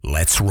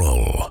Let's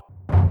roll.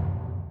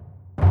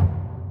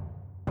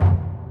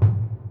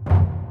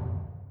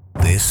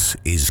 This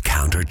is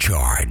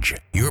Countercharge,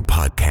 your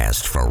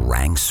podcast for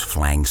ranks,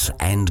 flanks,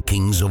 and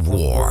kings of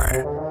war.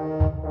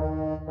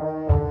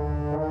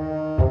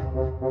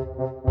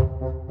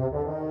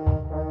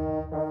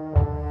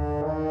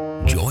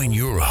 Join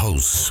your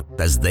hosts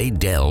as they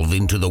delve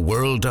into the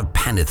world of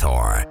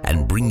Panithor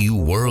and bring you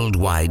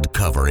worldwide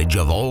coverage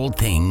of all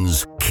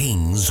things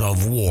Kings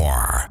of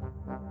War.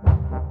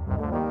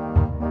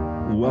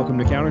 Welcome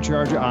to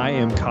Countercharge. I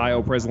am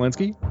Kyle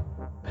Preslinski.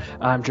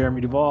 I'm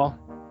Jeremy Duvall.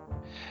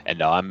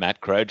 And I'm Matt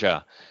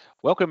Croger.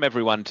 Welcome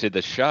everyone to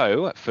the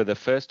show for the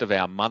first of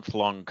our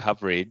month-long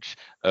coverage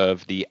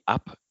of the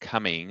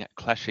upcoming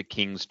Clash of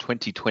Kings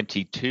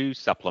 2022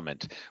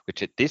 supplement,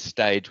 which at this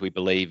stage we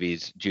believe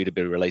is due to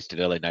be released in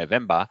early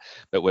November.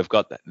 But we've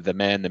got the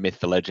man, the myth,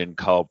 the legend,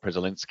 Kyle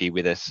Preslinski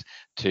with us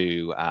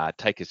to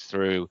take us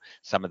through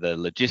some of the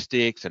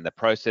logistics and the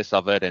process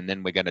of it. And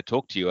then we're going to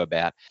talk to you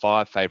about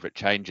 5 favourite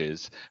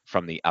changes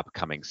from the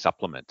upcoming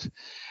supplement.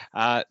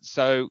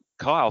 So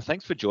Kyle,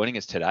 thanks for joining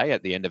us today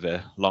at the end of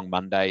a long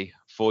Monday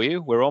for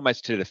you. We're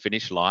almost to the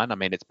finish line. I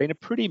mean, it's been a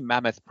pretty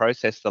mammoth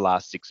process the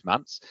last 6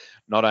 months.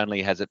 Not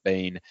only has it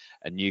been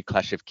a new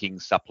Clash of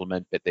Kings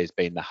supplement, but there's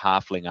been the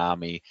Halfling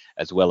Army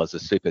as well as a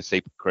super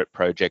secret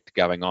project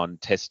going on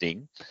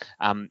testing.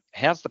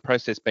 How's the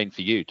process been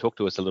for you? Talk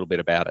to us a little bit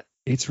about it.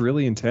 It's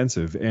really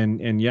intensive.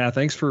 And yeah,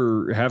 thanks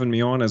for having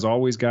me on. As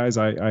always, guys,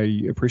 I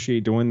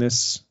appreciate doing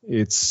this.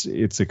 It's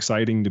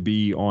exciting to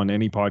be on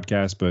any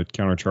podcast, but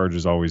Countercharge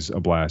is always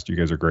a blast. You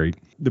guys are great.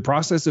 The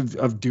process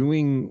of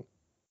doing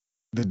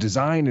the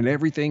design and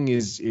everything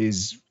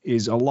is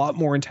a lot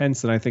more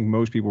intense than I think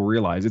most people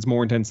realize. It's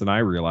more intense than I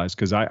realized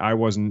because I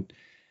wasn't,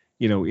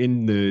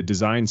 in the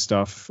design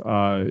stuff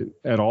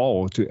at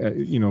all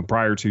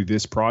prior to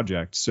this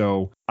project.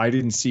 So I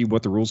didn't see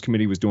what the rules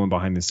committee was doing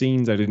behind the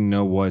scenes. I didn't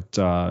know what,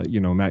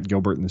 Matt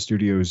Gilbert and the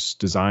studio's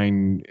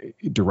design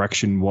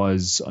direction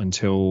was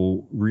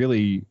until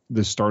really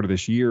the start of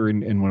this year.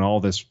 And when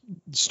all this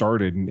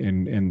started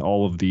and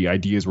all of the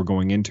ideas were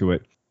going into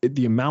it,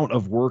 the amount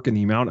of work and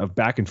the amount of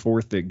back and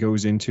forth that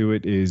goes into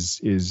it is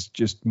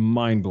just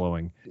mind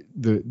blowing.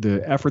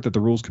 The effort that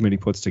the rules committee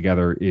puts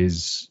together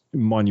is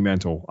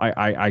monumental.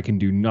 I can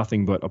do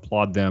nothing but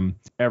applaud them.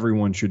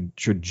 Everyone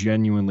should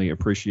genuinely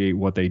appreciate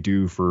what they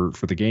do for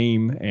the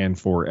game and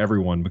for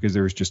everyone, because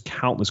there's just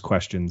countless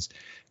questions,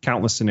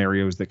 countless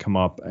scenarios that come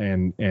up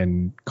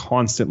and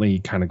constantly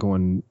kind of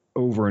going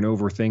over and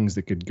over things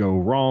that could go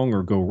wrong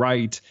or go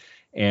right.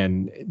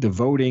 And the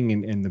voting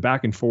and the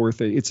back and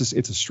forth, it's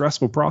a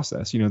stressful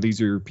process.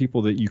 These are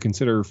people that you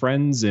consider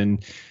friends,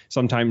 and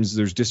sometimes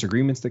there's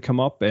disagreements that come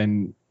up,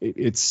 and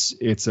it's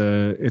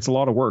a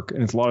lot of work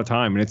and it's a lot of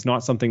time, and it's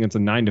not something that's a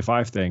 9 to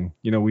 5 thing.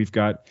 We've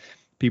got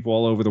people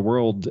all over the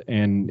world,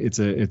 and it's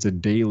a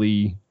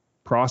daily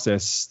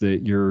process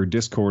that your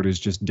Discord is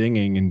just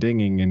dinging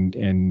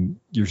and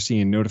you're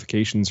seeing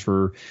notifications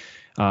for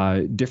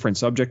different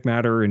subject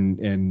matter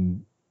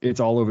and it's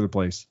all over the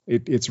place.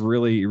 It's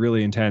really,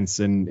 really intense,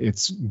 and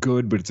it's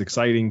good, but it's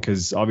exciting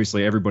because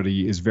obviously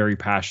everybody is very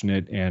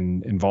passionate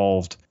and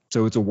involved.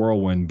 So it's a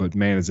whirlwind, but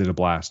man, is it a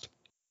blast.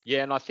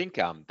 Yeah, and I think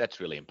that's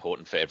really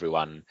important for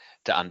everyone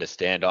to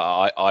understand.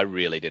 I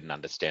really didn't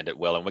understand it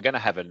well, and we're going to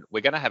have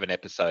an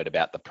episode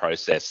about the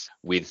process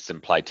with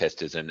some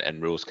playtesters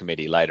and rules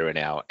committee later in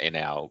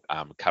our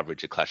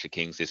coverage of Clash of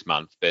Kings this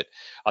month. But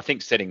I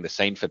think setting the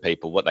scene for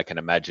people, what they can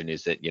imagine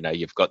is that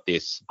you've got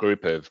this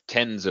group of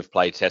tens of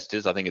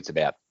playtesters. I think it's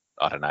about,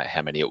 I don't know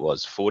how many it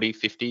was, 40,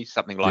 50,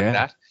 something like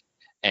that,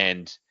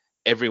 and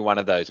every one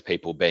of those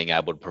people being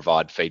able to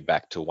provide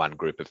feedback to one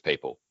group of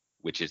people,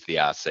 which is the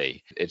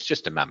RC. It's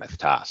just a mammoth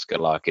task.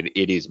 Like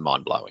it is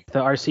mind-blowing. The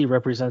RC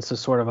represents the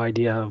sort of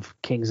idea of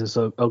Kings as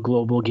a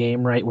global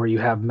game, right? Where you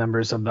have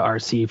members of the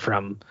RC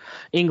from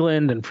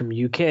England and from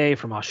UK,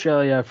 from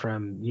Australia,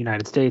 from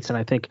United States. And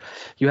I think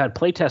you had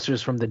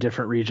playtesters from the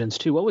different regions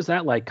too. What was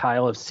that like,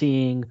 Kyle, of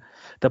seeing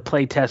the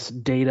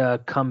playtest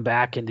data come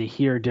back and to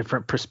hear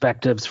different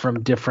perspectives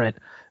from different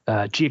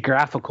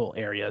geographical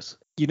areas?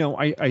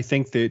 I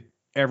think that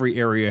every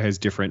area has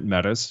different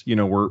metas.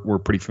 We're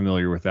pretty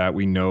familiar with that.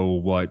 We know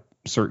what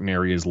certain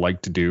areas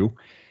like to do,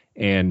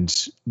 and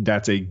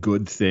that's a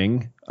good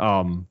thing.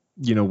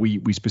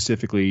 We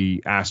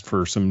specifically asked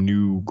for some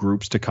new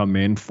groups to come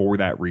in for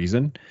that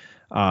reason.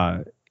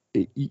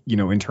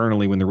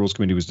 Internally, when the rules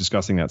committee was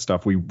discussing that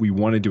stuff, we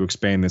wanted to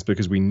expand this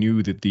because we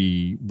knew that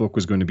the book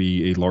was going to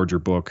be a larger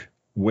book,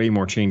 way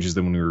more changes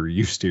than we were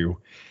used to.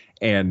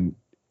 And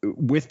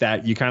with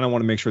that, you kind of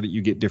want to make sure that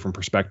you get different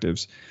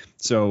perspectives.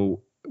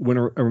 So when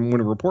a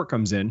report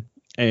comes in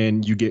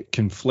and you get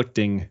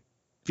conflicting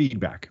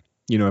feedback,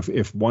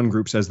 if one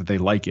group says that they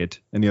like it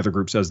and the other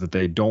group says that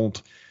they don't,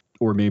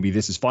 or maybe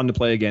this is fun to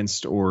play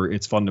against or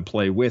it's fun to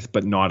play with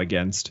but not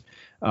against,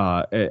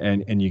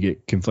 and you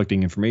get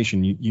conflicting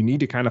information, you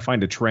need to kind of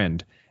find a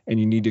trend, and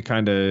you need to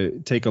kind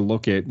of take a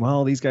look at,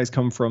 well, these guys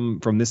come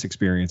from this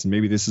experience and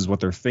maybe this is what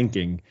they're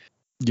thinking.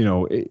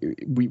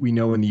 We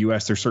know in the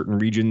US there's certain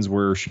regions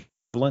where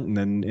And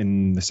then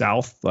in the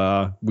South,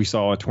 we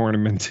saw a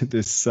tournament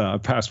this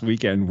past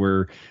weekend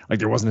where like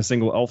there wasn't a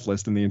single elf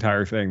list in the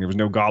entire thing. There was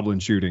no goblin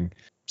shooting.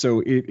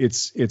 So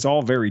it's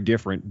all very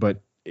different,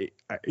 but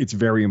it's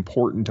very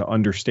important to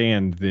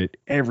understand that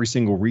every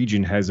single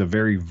region has a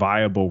very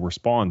viable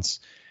response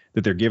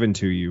that they're given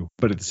to you.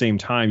 But at the same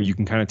time, you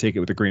can kind of take it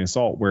with a grain of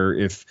salt, where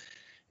if,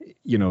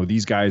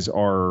 these guys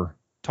are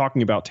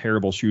talking about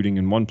terrible shooting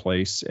in one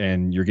place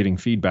and you're getting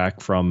feedback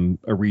from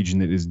a region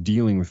that is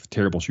dealing with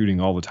terrible shooting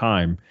all the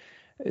time,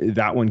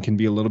 that one can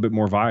be a little bit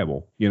more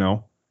viable,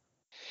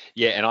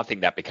 Yeah, and I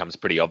think that becomes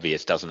pretty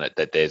obvious, doesn't it,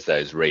 that there's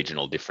those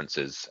regional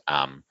differences,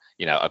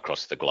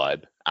 across the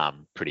globe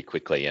pretty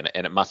quickly, and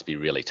it must be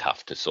really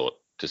tough to sort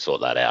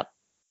that out.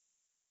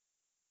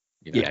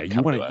 You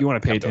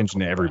want to pay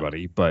attention to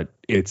everybody, but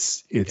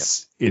it's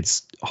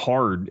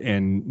hard,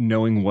 and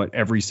knowing what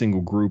every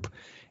single group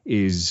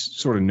is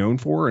sort of known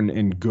for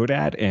and good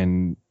at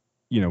and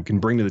can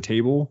bring to the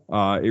table,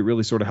 it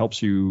really sort of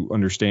helps you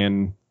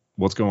understand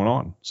what's going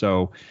on.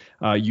 So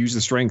use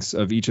the strengths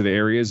of each of the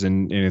areas,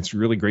 and it's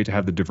really great to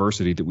have the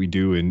diversity that we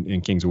do in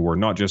Kings of War,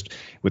 not just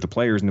with the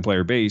players and the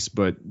player base,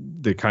 but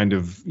the kind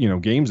of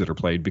games that are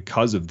played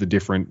because of the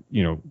different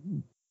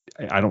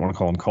I don't want to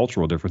call them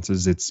cultural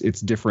differences. It's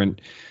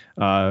different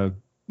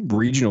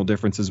regional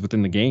differences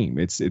within the game.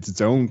 It's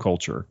its own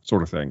culture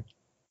sort of thing.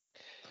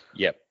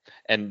 Yep.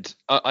 And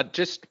I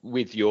just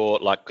with your,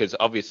 because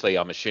obviously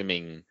I'm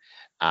assuming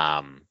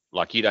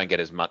you don't get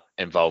as much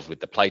involved with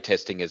the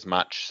playtesting as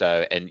much.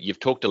 So, and you've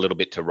talked a little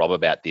bit to Rob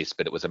about this,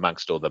 but it was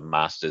amongst all the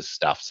Masters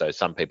stuff. So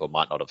some people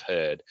might not have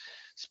heard.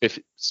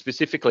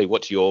 Specifically,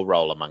 what's your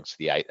role amongst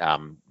the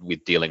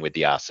with dealing with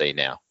the RC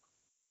now?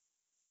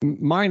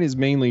 Mine is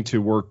mainly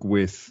to work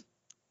with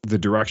the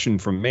direction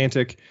from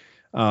Mantic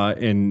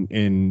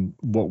in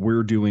what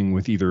we're doing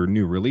with either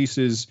new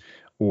releases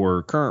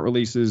or current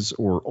releases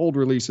or old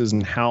releases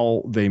and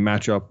how they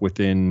match up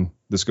within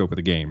the scope of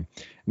the game.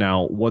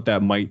 Now, what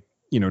that might,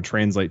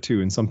 translate to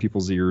in some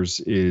people's ears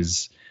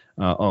is,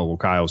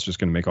 Kyle's just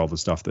going to make all the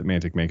stuff that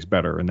Mantic makes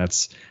better. And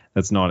that's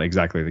not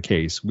exactly the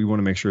case. We want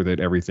to make sure that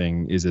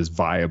everything is as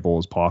viable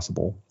as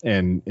possible.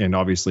 And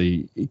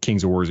obviously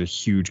Kings of War is a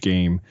huge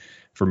game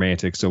for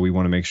Mantic. So we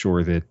want to make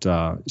sure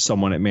that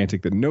someone at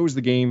Mantic that knows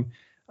the game,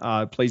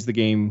 plays the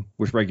game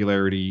with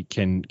regularity,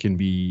 can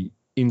be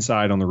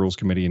inside on the rules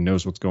committee and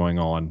knows what's going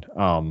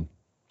on.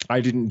 I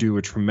didn't do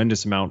a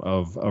tremendous amount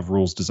of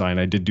rules design.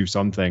 I did do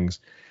some things,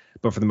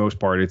 but for the most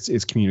part,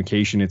 it's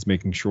communication. It's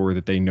making sure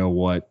that they know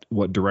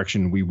what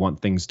direction we want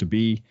things to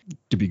be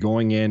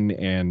going in,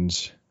 and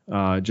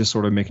just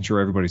sort of making sure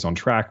everybody's on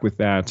track with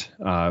that.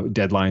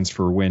 Deadlines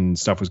for when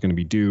stuff was going to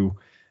be due.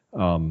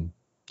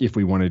 If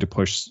we wanted to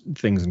push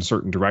things in a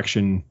certain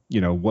direction,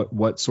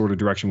 what sort of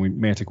direction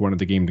Mantic wanted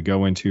the game to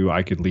go into,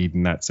 I could lead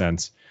in that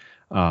sense.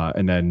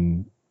 And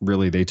then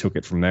really they took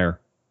it from there.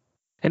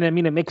 And I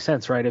mean, it makes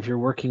sense, right? If you're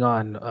working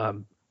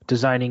on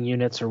designing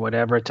units or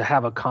whatever, to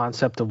have a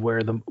concept of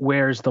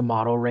where's the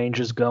model range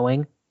is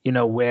going,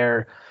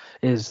 where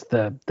is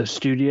the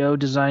studio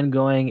design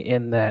going,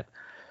 in that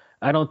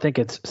I don't think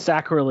it's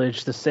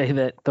sacrilege to say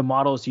that the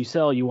models you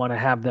sell, you want to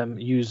have them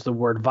use the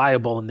word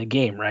viable in the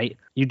game, right?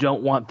 You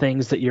don't want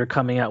things that you're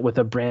coming out with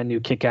a brand new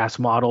kick-ass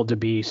model to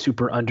be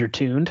super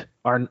undertuned,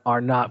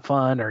 are not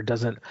fun, or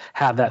doesn't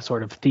have that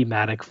sort of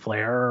thematic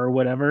flair or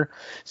whatever.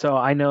 So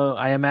I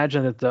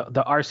imagine that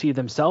the RC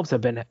themselves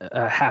have been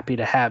happy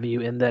to have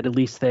you, in that at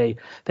least they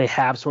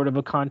have sort of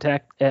a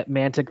contact at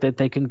Mantic that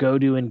they can go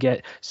to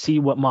and see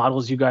what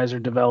models you guys are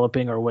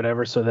developing or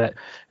whatever, so that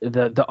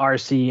the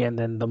RC and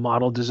then the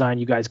model design,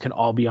 you guys can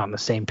all be on the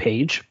same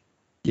page.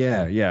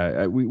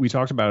 Yeah. We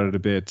talked about it a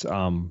bit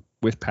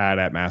with Pat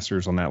at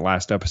Masters on that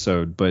last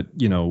episode, but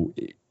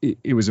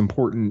it was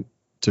important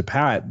to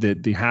Pat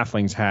that the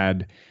halflings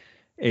had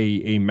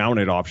a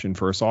mounted option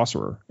for a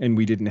sorcerer, and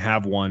we didn't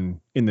have one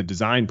in the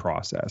design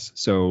process.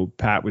 So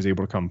Pat was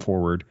able to come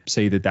forward,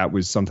 say that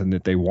was something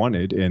that they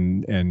wanted,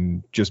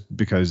 and just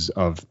because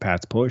of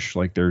Pat's push,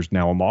 there's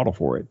now a model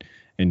for it,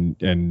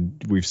 and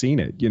we've seen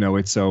it.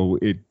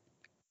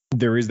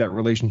 There is that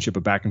relationship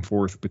of back and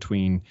forth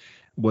between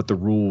what the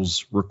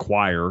rules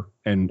require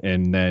and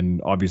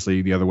then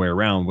obviously the other way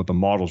around, what the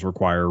models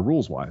require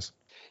rules wise.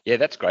 Yeah,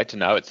 that's great to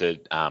know. It's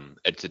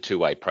a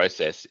two-way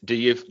process. Do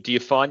you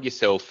find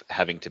yourself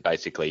having to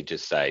basically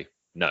just say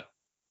no,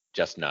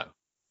 just no,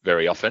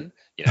 very often?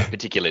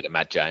 Particularly to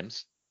Matt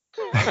James.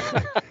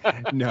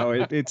 No,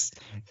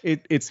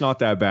 it's not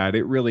that bad.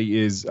 It really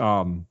is.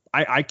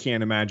 I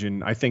can't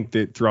imagine. I think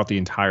that throughout the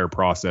entire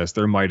process,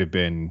 there might have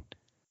been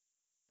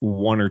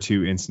one or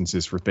two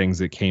instances for things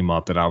that came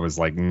up that I was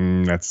like,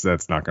 that's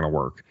not going to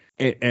work,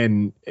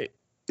 and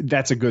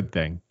that's a good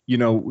thing.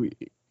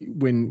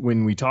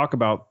 When we talk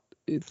about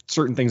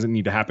certain things that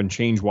need to happen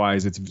change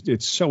wise,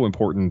 it's so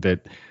important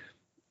that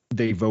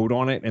they vote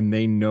on it and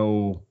they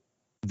know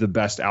the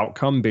best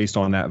outcome based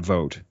on that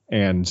vote.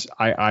 And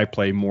I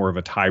play more of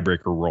a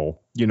tiebreaker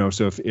role,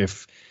 so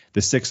if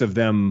the six of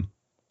them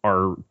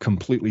are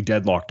completely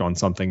deadlocked on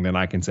something, then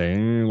I can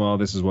say, well,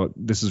 this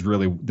is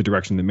really the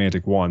direction that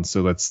Mantic wants,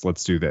 so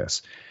let's do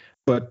this.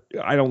 But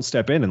I don't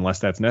step in unless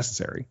that's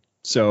necessary.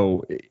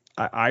 So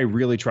I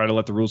really try to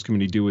let the rules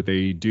committee do what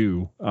they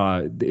do.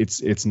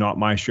 It's not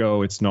my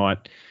show. It's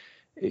not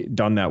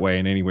done that way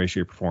in any way,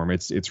 shape, or form.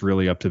 It's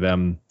really up to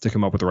them to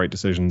come up with the right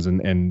decisions,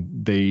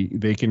 and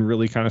they can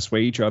really kind of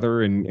sway each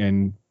other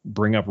and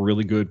bring up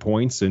really good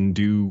points and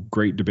do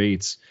great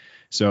debates.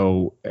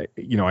 So,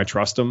 I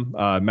trust him.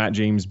 Matt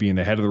James, being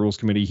the head of the rules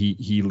committee,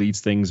 he leads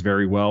things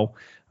very well.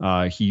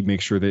 He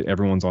makes sure that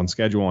everyone's on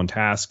schedule, on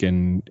task,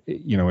 and,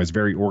 is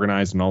very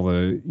organized in all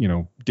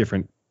the,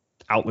 different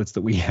outlets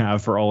that we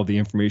have for all of the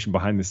information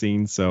behind the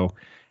scenes. So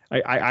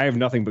I have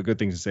nothing but good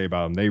things to say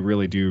about them. They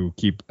really do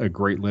keep a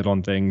great lid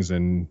on things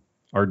and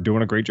are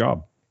doing a great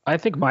job. I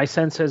think my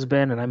sense has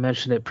been, and I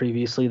mentioned it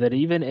previously, that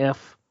even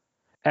if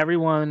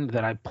everyone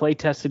that I play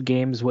tested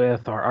games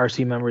with are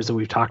RC members that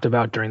we've talked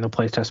about during the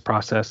playtest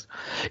process,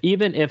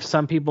 even if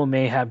some people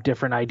may have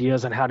different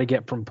ideas on how to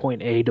get from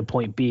point A to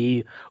point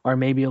B, or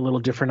maybe a little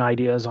different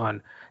ideas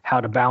on how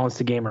to balance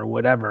the game or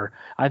whatever,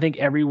 I think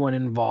everyone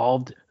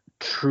involved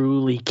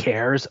truly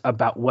cares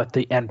about what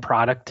the end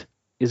product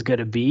is going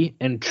to be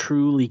and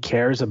truly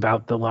cares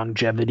about the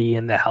longevity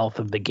and the health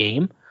of the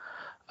game.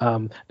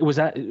 Was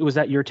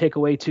that your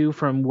takeaway too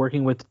from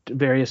working with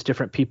various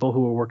different people who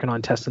were working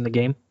on testing the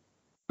game?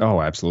 Oh,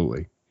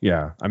 absolutely.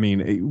 Yeah. I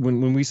mean,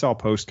 when we saw a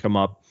post come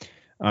up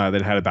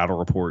that had a battle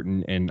report,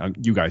 and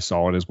you guys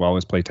saw it as well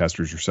as play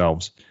testers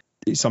yourselves,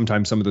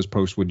 sometimes some of those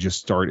posts would just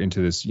start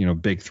into this,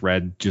 big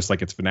thread, just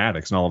like it's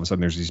Fanatics. And all of a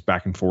sudden there's these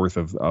back and forth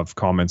of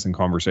comments and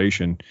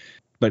conversation.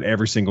 But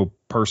every single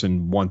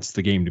person wants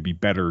the game to be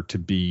better to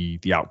be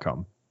the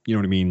outcome. You know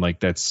what I mean? Like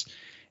that's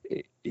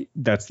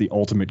the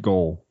ultimate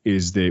goal,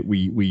 is that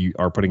we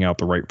are putting out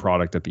the right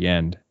product at the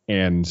end.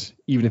 And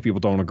even if people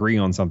don't agree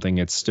on something,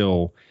 it's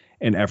still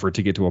an effort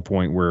to get to a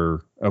point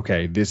where,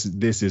 okay, this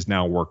is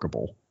now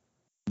workable.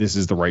 This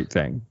is the right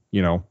thing,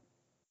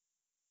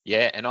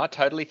 Yeah, and I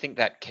totally think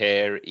that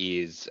care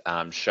is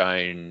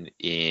shown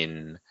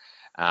in,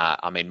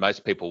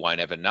 most people won't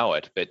ever know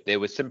it, but there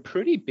were some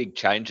pretty big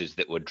changes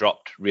that were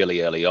dropped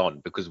really early on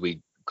because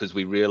we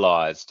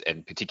realised,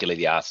 and particularly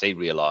the RC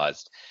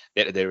realised,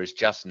 that there is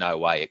just no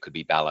way it could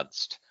be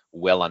balanced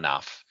well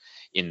enough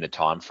in the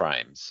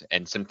timeframes,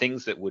 and some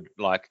things that would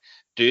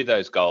do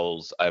those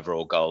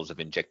overall goals of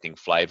injecting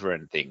flavour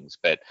and things,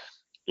 but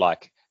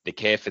the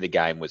care for the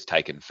game was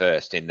taken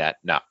first in that,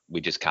 no,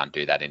 we just can't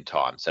do that in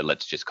time. So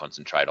let's just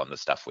concentrate on the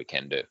stuff we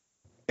can do.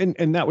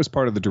 And that was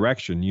part of the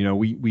direction.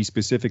 We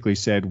specifically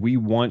said we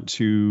want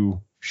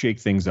to shake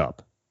things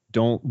up.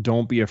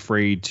 Don't be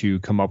afraid to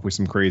come up with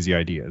some crazy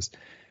ideas.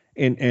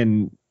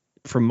 And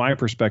from my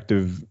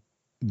perspective,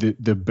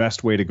 the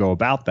best way to go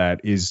about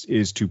that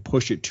is to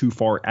push it too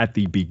far at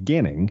the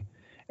beginning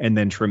and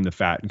then trim the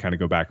fat and kind of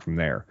go back from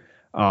there.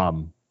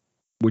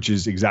 Which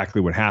is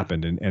exactly what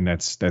happened. And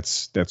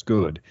that's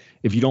good.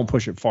 If you don't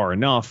push it far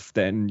enough,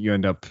 then you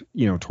end up,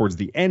 towards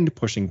the end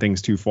pushing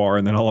things too far,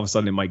 and then all of a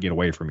sudden it might get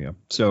away from you.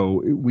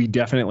 So we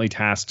definitely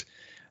tasked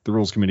the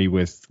rules committee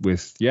with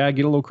get a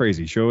little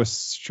crazy. Show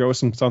us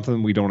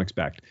something we don't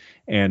expect.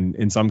 And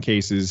in some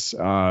cases,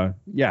 that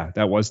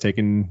was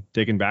taken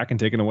back and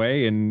taken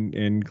away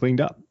and cleaned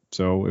up.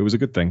 So it was a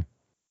good thing.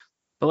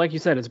 But like you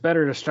said, it's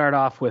better to start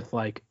off with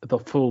the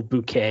full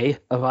bouquet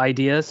of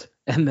ideas,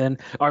 and then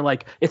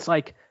it's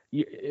like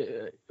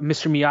Mr.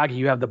 Miyagi,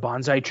 you have the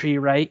bonsai tree,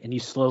 right? And you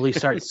slowly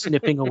start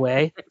snipping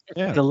away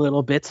the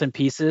little bits and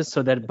pieces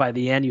so that by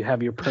the end you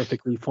have your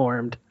perfectly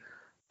formed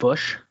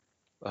bush.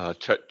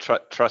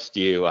 Trust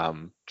you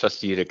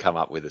to come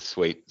up with a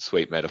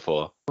sweet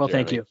metaphor. Well,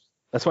 Jeremy. Thank you.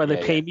 That's why they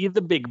pay me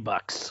the big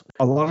bucks.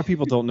 A lot of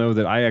people don't know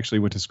that I actually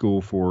went to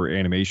school for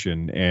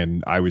animation,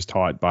 and I was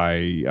taught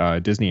by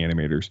Disney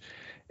animators.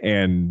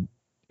 And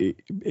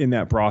in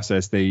that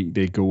process, they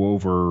go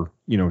over,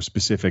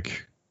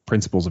 specific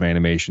principles of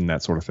animation,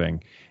 that sort of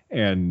thing.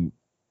 And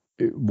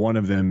one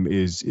of them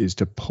is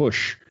to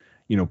push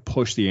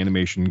the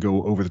animation,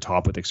 go over the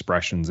top with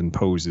expressions and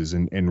poses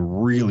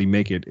and really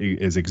make it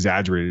as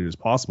exaggerated as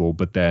possible.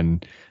 But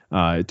then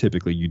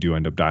typically you do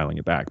end up dialing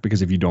it back,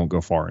 because if you don't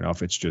go far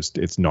enough,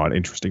 it's not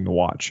interesting to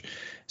watch.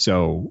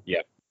 So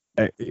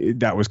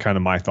that was kind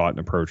of my thought and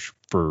approach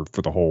for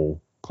the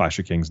whole Clash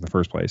of Kings in the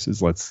first place,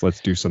 is let's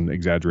do some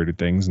exaggerated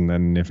things, and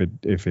then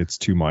if it's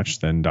too much,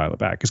 then dial it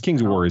back. Because Kings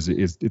of War is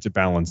it's a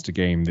balanced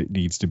game that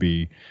needs to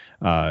be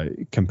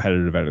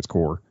competitive at its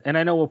core. And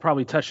I know we'll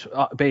probably touch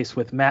base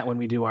with Matt when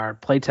we do our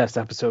playtest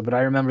episode, but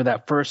I remember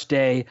that first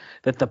day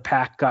that the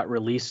pack got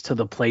released to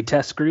the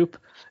playtest group,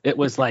 it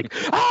was like,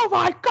 oh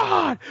my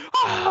god,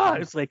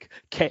 it's like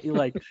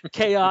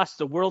chaos.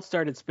 The world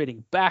started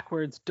spinning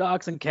backwards,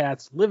 dogs and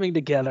cats living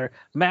together,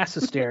 mass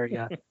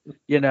hysteria.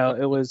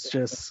 It was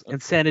just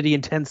insanity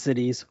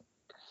intensities.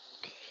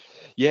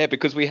 Yeah,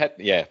 because we had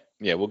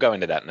Yeah, we'll go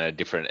into that in a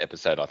different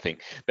episode, I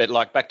think. But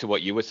like back to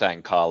what you were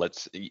saying, Kyle,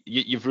 it's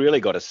you've really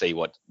got to see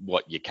what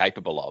you're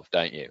capable of,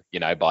 don't you?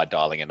 By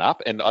dialing it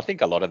up. And I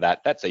think a lot of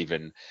that's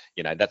even,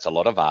 that's a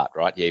lot of art,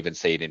 right? You even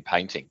see it in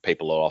painting.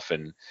 People are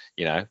often,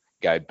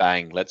 go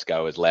bang, let's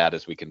go as loud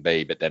as we can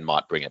be, but then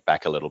might bring it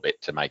back a little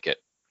bit to make it,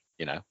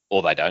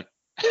 or they don't.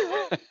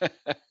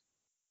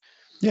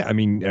 Yeah, I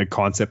mean, a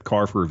concept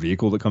car for a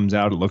vehicle that comes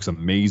out, it looks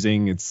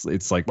amazing.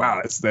 It's like,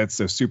 wow, that's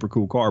a super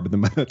cool car. But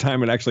then by the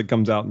time it actually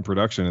comes out in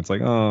production, it's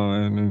like,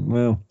 oh,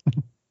 well,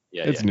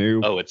 yeah, it's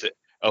new.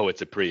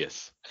 It's a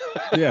Prius.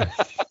 Yeah.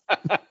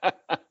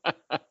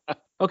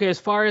 Okay, as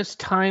far as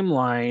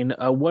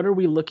timeline, what are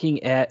we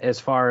looking at as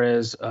far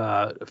as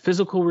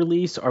physical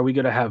release? Are we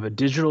going to have a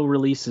digital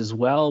release as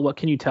well? What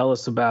can you tell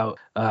us about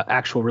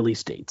actual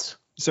release dates?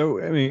 So,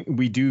 I mean,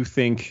 we do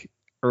think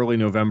early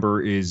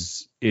November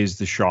is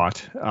the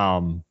shot.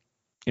 And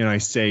I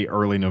say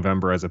early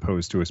November as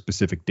opposed to a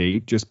specific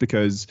date, just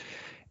because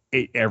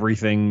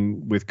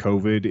everything with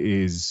COVID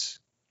is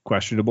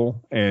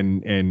questionable,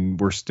 and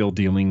we're still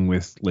dealing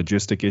with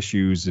logistic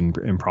issues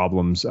and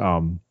problems.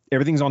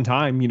 Everything's on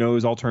time, it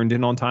was all turned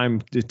in on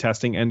time. The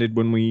testing ended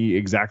when we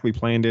exactly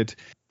planned it.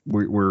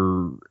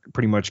 We're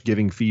pretty much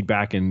giving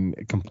feedback in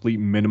complete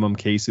minimum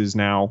cases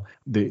now.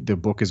 The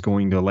book is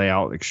going to lay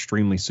out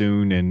extremely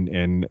soon,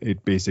 and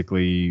it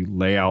basically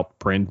lay out,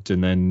 print,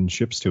 and then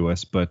ships to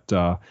us. But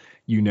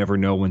you never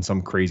know when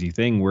some crazy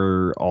thing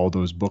where all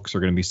those books are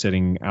going to be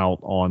sitting out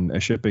on a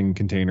shipping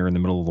container in the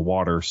middle of the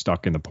water,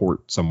 stuck in the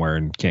port somewhere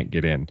and can't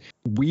get in.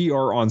 We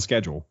are on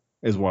schedule,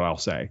 is what I'll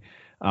say.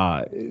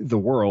 The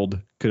world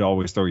could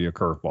always throw you a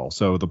curveball.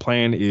 So the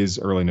plan is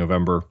early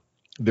November.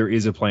 There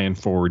is a plan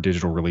for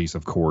digital release,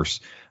 of course.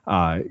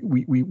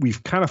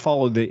 We've kind of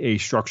followed a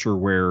structure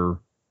where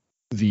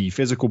the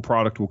physical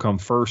product will come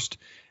first,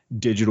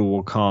 digital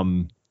will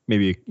come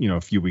maybe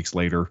a few weeks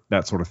later,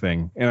 that sort of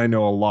thing. And I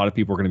know a lot of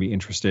people are going to be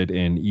interested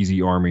in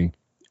Easy Army.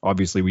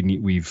 Obviously,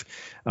 we've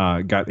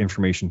got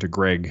information to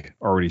Greg,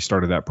 already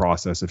started that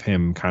process of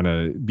him kind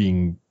of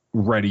being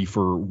ready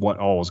for what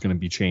all is going to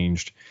be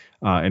changed.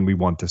 And we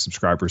want the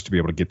subscribers to be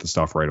able to get the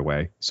stuff right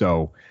away.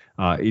 So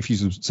if you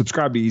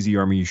subscribe to Easy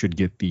Army, you should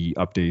get the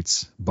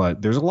updates.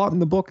 But there's a lot in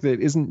the book that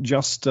isn't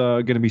just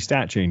going to be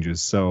stat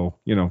changes. So,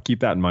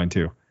 keep that in mind,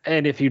 too.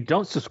 And if you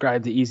don't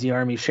subscribe to Easy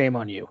Army, shame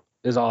on you,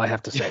 is all I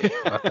have to say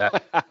about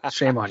that.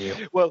 Shame on you.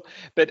 Well,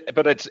 but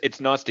it's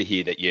nice to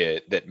hear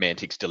that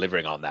Mantic's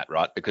delivering on that,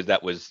 right? Because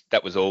that was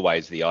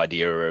always the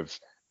idea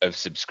of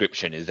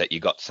subscription, is that you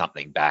got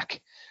something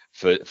back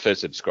for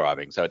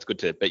subscribing. So it's good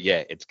to, but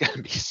yeah, it's going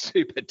to be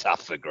super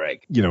tough for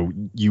Greg.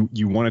 You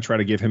want to try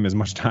to give him as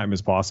much time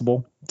as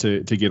possible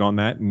to get on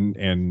that.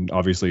 And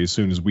obviously, as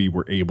soon as we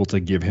were able to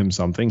give him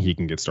something, he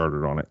can get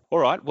started on it. All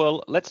right.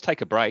 Well, let's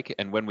take a break.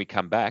 And when we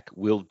come back,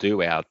 we'll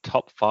do our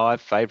top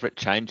 5 favorite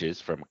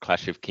changes from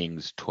Clash of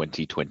Kings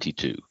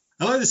 2022.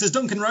 Hello, this is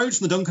Duncan Rhodes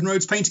from the Duncan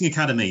Rhodes Painting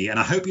Academy, and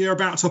I hope you're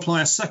about to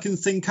apply a second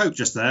thin coat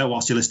just there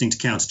whilst you're listening to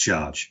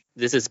Countercharge.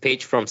 This is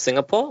Paige from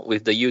Singapore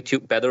with the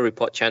YouTube Battle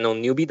Report channel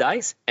Newbie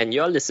Dice, and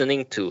you're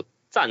listening to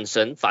战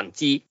神反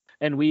击.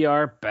 And we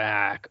are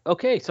back.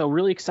 Okay, so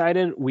really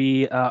excited.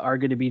 We are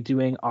going to be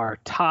doing our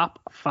top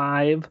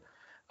 5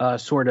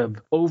 sort of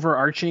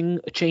overarching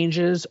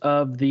changes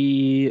of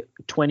the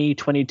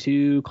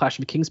 2022 Clash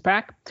of Kings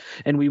pack.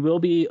 And we will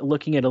be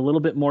looking at a little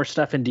bit more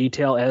stuff in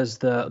detail as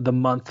the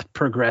month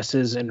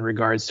progresses in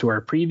regards to our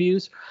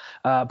previews.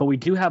 But we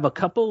do have a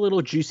couple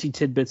little juicy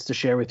tidbits to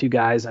share with you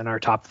guys in our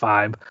top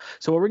 5.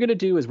 So what we're going to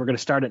do is we're going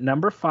to start at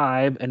number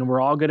 5, and we're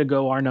all going to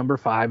go our number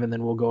 5, and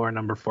then we'll go our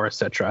number 4,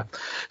 etc.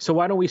 So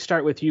why don't we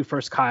start with you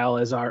first, Kyle,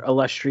 as our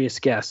illustrious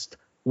guest.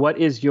 What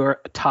is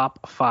your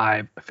top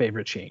 5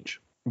 favorite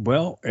change?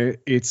 Well,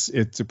 it's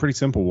a pretty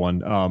simple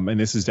one, and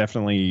this is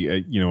definitely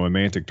a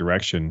Mantic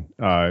direction.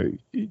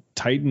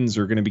 Titans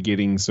are going to be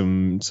getting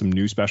some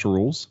new special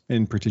rules,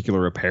 in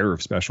particular a pair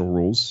of special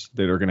rules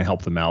that are going to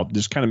help them out,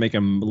 just kind of make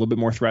them a little bit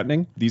more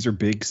threatening. These are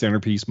big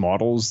centerpiece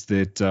models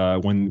that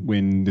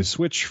when the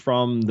switch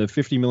from the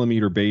 50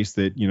 millimeter base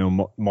that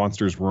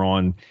monsters were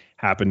on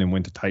happened and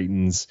went to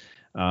Titans,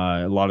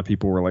 a lot of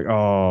people were like,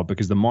 oh,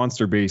 because the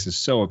monster base is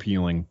so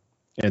appealing.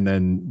 And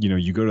then,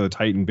 you go to the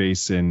Titan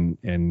base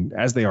and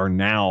as they are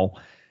now,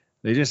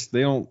 they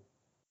don't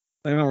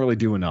really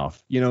do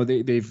enough.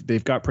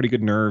 They've got pretty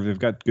good nerve. They've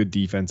got good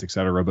defense, et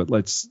cetera, but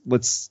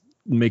let's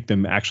make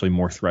them actually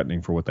more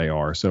threatening for what they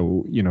are.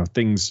 So,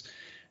 things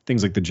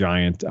like the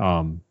giant,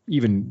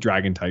 even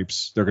dragon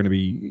types, they're going to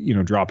be,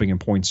 dropping in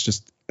points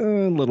just a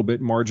little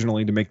bit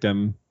marginally to make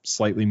them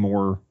slightly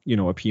more,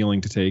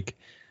 appealing to take.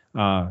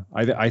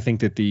 I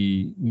think that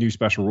the new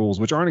special rules,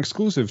 which aren't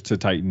exclusive to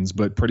Titans,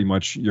 but pretty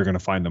much you're going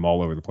to find them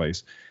all over the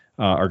place,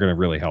 are going to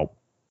really help.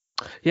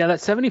 Yeah,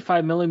 that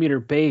 75 millimeter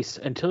base,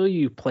 until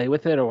you play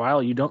with it a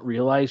while, you don't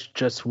realize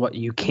just what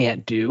you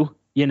can't do,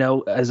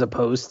 as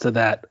opposed to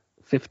that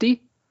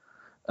 50.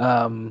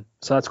 So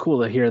that's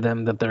cool to hear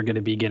that they're going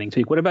to be getting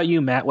tweaked. What about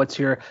you, Matt? What's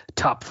your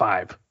top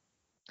 5?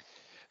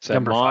 So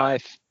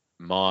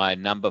My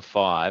number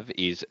 5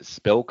 is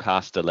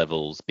spellcaster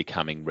levels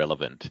becoming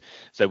relevant.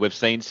 So we've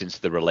seen since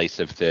the release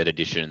of 3rd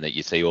edition that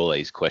you see all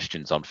these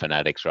questions on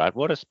Fanatics, right?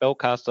 What does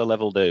spellcaster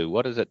level do?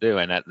 What does it do?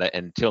 And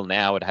until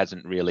now, it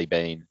hasn't really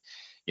been,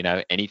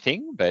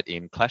 anything. But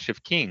in Clash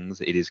of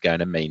Kings, it is going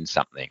to mean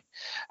something.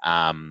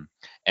 And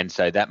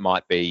so that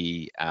might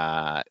be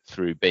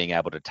through being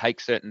able to take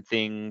certain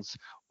things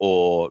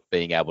or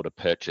being able to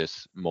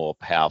purchase more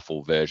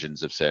powerful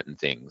versions of certain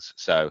things.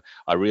 So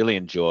I really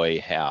enjoy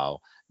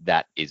how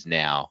that is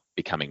now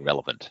becoming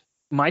relevant.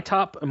 My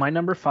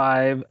number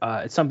 5,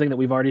 it's something that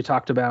we've already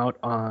talked about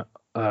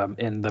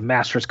in the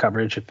Masters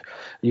coverage, if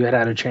you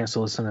had a chance to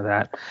listen to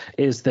that,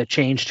 is the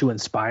change to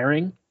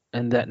inspiring.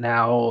 And that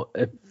now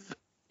if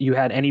you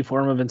had any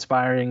form of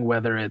inspiring,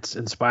 whether it's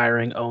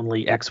inspiring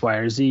only X, Y,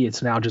 or Z,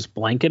 it's now just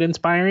blanket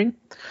inspiring.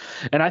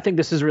 And I think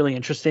this is really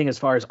interesting as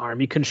far as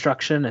army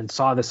construction, and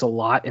saw this a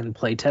lot in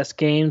playtest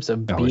games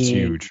of it's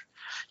huge.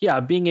 Yeah,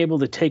 being able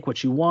to take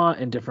what you want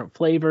in different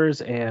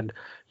flavors and,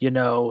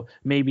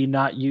 maybe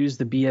not use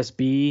the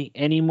BSB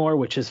anymore,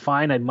 which is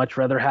fine. I'd much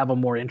rather have a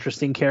more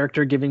interesting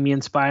character giving me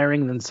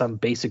inspiring than some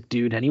basic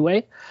dude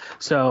anyway.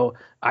 So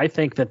I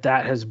think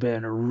that has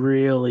been a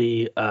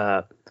really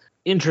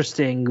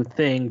interesting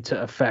thing to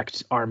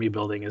affect army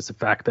building, is the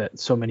fact that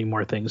so many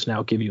more things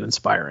now give you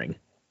inspiring.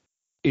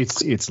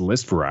 It's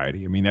list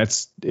variety. I mean,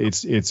 it's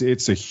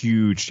a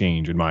huge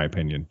change in my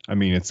opinion. I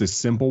mean, it's a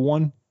simple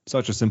one.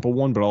 Such a simple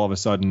one, but all of a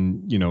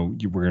sudden,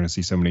 we're going to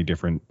see so many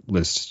different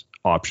list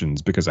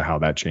options because of how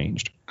that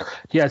changed.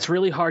 Yeah, it's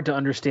really hard to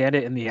understand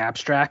it in the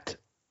abstract.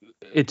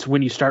 It's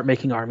when you start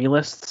making army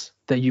lists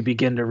that you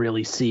begin to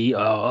really see,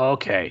 oh,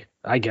 okay,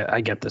 I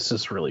get this.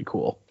 This is really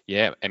cool.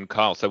 Yeah, and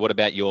Kyle, so what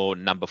about your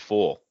number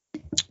 4?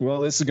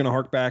 Well, this is going to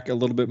hark back a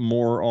little bit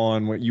more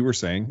on what you were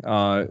saying,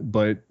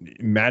 but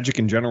Magic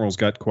in general's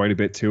got quite a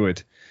bit to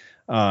it.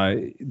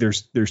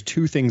 There's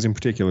 2 things in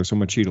particular, so I'm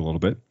going to cheat a little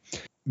bit.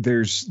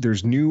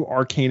 There's new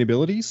arcane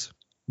abilities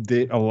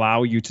that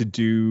allow you to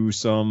do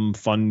some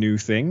fun new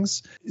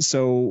things.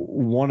 So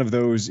one of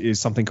those is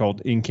something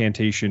called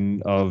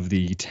Incantation of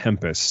the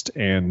Tempest,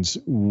 and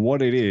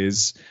what it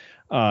is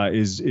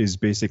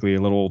basically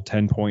a little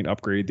 10-point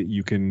upgrade that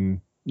you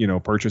can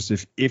purchase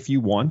if you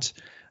want.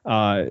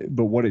 But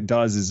what it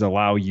does is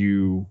allow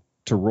you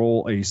to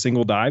roll a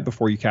single die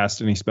before you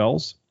cast any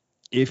spells.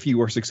 If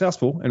you are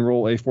successful and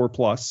roll a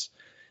 4+,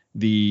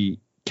 the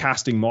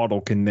casting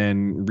model can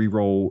then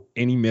reroll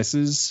any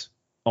misses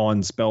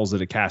on spells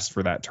that it casts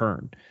for that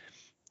turn.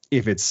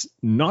 If it's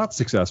not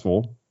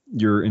successful,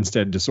 you're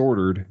instead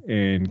disordered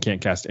and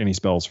can't cast any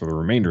spells for the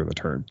remainder of the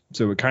turn.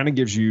 So it kind of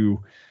gives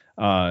you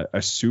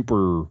a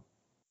super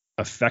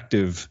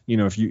effective,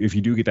 if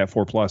you do get that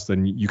 4+,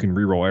 then you can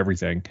reroll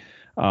everything.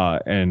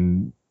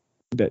 And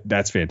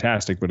that's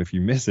fantastic. But if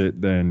you miss it,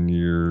 then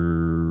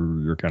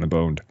you're kind of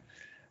boned.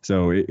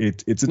 So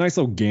it's a nice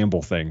little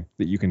gamble thing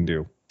that you can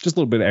do. Just a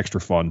little bit of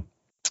extra fun.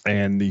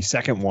 And the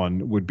second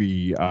one would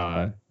be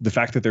the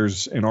fact that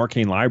there's an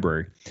arcane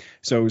library.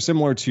 So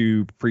similar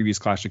to previous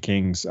Clash of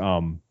Kings,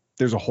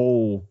 there's a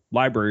whole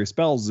library of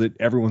spells that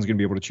everyone's going to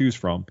be able to choose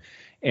from.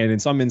 And in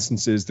some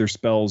instances, there's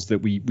spells that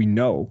we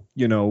know,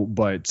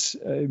 but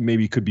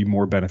maybe could be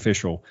more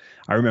beneficial.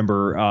 I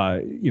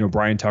remember,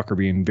 Brian Tucker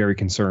being very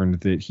concerned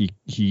that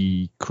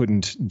he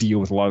couldn't deal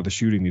with a lot of the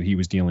shooting that he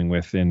was dealing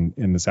with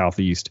in the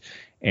Southeast.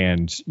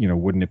 And,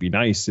 wouldn't it be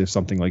nice if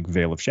something like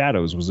Veil of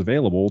Shadows was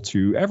available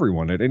to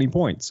everyone at any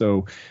point?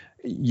 So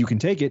you can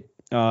take it.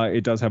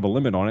 It does have a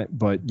limit on it,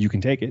 but you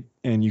can take it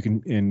and you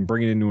can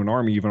bring it into an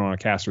army, even on a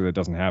caster that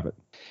doesn't have it.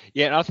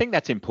 Yeah, and I think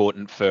that's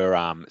important for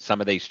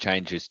some of these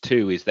changes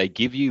too, is they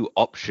give you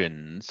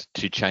options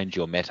to change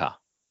your meta,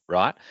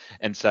 right?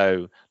 And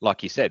so,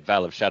 like you said,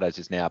 Veil of Shadows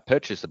is now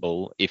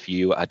purchasable if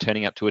you are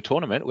turning up to a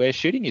tournament where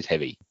shooting is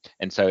heavy.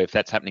 And so if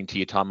that's happening to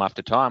you time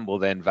after time, well,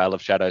 then Veil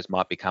of Shadows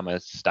might become a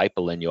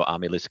staple in your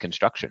army list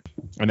construction.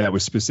 And that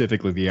was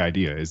specifically the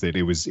idea, is that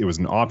it was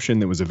an option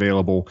that was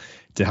available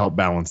to help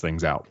balance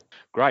things out.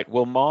 Great.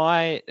 Well,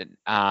 my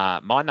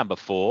number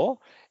 4,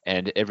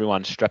 and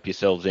everyone strap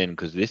yourselves in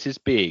because this is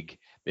big.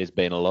 There's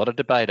been a lot of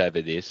debate over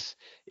this,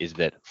 is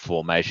that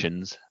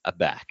formations are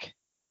back.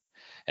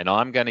 And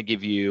I'm going to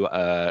give you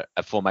a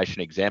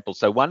formation example.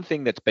 So one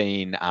thing that's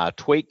been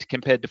tweaked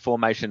compared to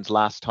formations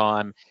last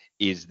time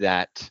is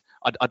that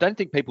I don't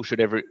think people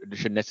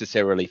should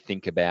necessarily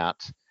think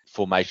about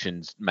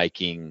formations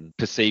making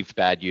perceived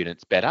bad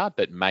units better,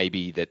 but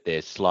maybe that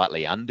they're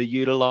slightly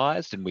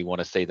underutilized and we want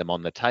to see them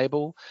on the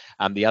table.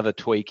 The other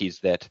tweak is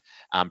that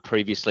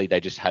previously they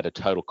just had a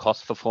total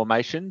cost for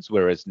formations,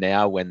 whereas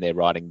now when they're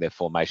writing their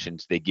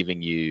formations, they're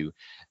giving you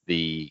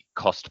the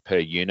cost per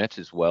unit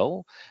as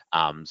well,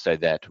 so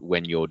that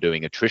when you're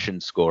doing attrition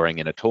scoring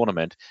in a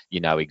tournament, you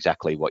know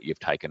exactly what you've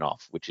taken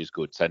off, which is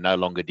good. So no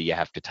longer do you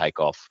have to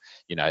take off,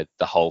 the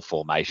whole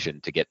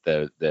formation to get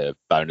the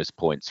bonus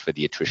points for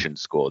the attrition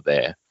score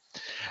there.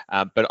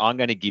 But I'm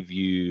going to give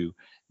you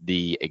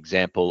the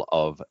example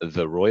of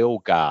the Royal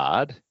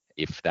Guard,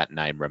 if that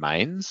name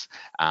remains,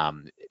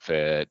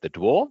 for the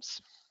Dwarves.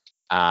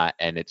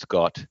 And it's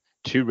got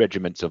 2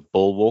 regiments of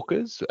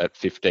Ballwalkers at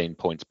 15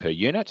 points per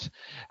unit,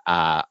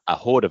 a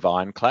Horde of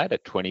Ironclad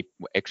at 20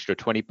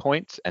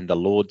 points, and the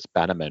Lord's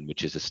Bannerman,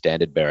 which is a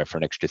standard bearer, for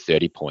an extra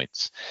 30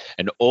 points.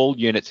 And all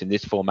units in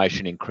this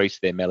formation increase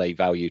their melee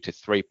value to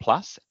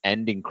 3+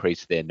 and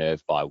increase their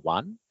nerve by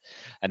 1.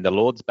 And the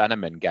Lord's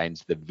Bannerman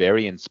gains the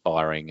very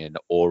inspiring and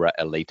Aura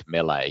Elite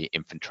Melee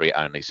infantry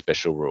only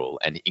special rule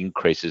and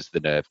increases the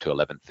nerve to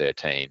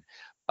 11-13,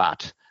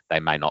 but they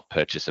may not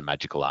purchase a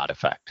magical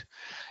artifact.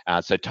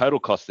 So total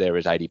cost there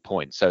is 80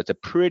 points. So it's a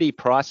pretty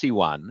pricey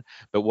one,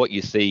 but what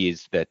you see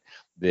is that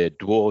the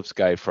dwarves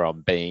go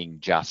from being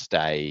just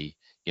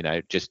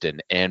just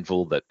an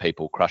anvil that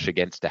people crush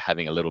against to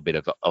having a little bit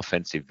of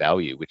offensive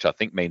value, which I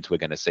think means we're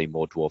going to see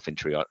more dwarf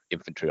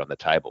infantry on the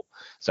table.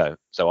 So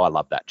I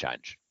love that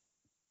change.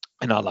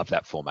 And I love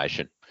that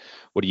formation.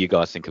 What do you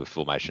guys think of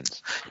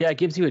formations? Yeah, it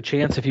gives you a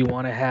chance if you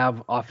want to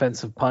have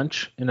offensive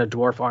punch in a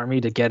dwarf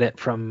army to get it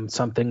from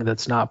something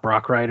that's not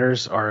Brock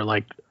Riders or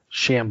like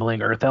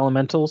shambling earth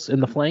elementals in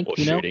the flank, or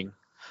shooting.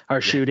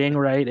 Or shooting,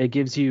 right? It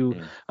gives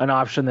you an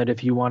option that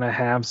if you want to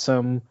have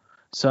some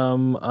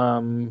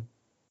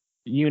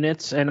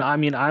units, and I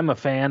mean, I'm a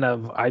fan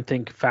of, I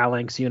think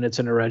phalanx units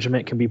in a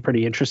regiment can be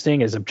pretty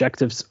interesting as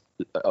objectives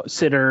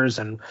sitters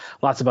and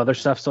lots of other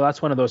stuff. So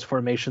that's one of those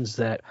formations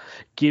that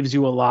gives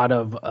you a lot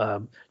of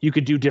you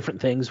could do different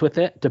things with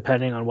it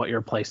depending on what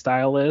your play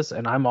style is,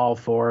 and I'm all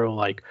for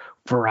like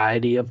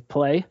variety of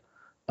play.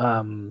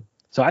 So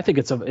I think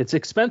it's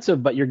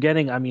expensive, but you're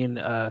getting,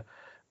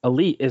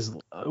 elite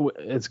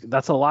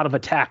that's a lot of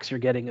attacks you're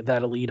getting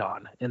that elite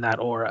on in that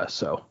aura.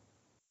 So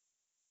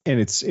and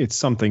it's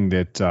something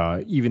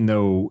that even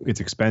though it's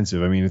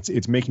expensive, I mean,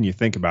 it's making you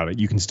think about it.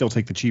 You can still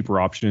take the cheaper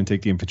option and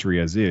take the infantry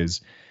as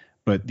is,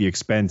 but the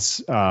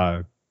expense,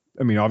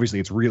 obviously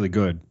it's really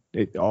good.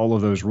 All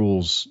of those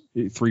rules,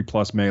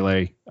 3+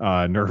 melee,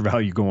 nerve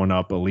value going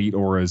up, elite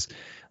auras,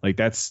 like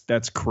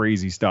that's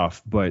crazy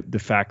stuff. But the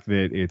fact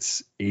that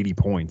it's 80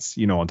 points,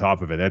 on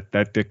top of it,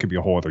 that could be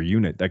a whole other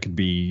unit. That could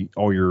be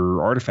all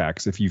your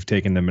artifacts if you've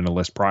taken them in a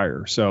list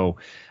prior. So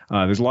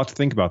there's a lot to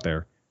think about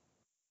there.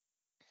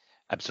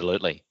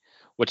 Absolutely.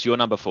 What's your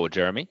number 4,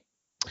 Jeremy?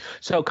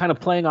 So kind of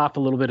playing off a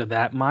little bit of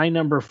that, my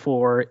number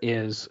 4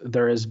 is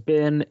there has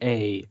been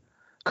a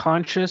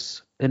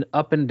conscious and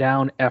up and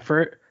down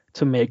effort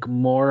to make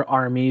more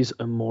armies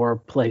and more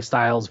play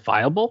styles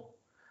viable,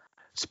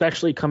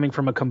 especially coming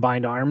from a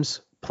combined arms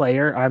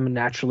player.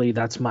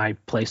 That's my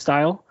play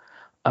style.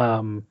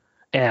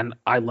 And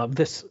I love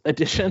this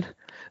edition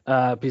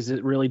because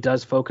it really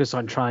does focus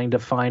on trying to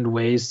find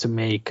ways to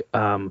make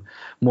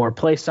more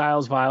play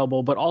styles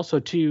viable, but also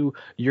too,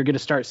 you're going to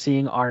start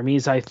seeing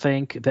armies, I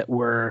think, that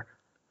were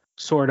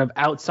sort of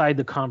outside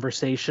the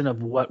conversation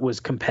of what was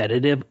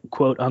competitive,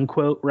 quote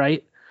unquote,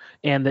 right?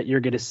 And that you're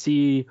going to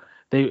see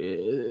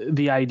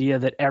the idea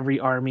that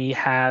every army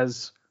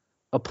has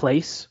a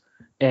place,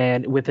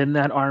 and within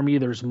that army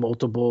there's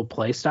multiple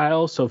play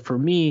styles. So for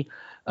me,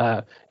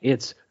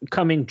 it's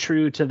coming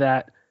true to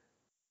that.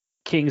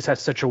 Kings has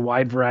such a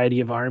wide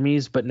variety of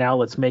armies, but now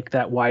let's make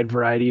that wide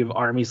variety of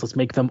armies, let's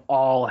make them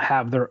all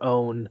have their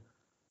own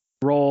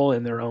role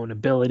and their own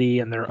ability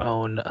and their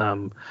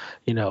own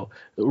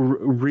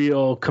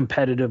real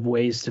competitive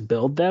ways to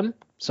build them.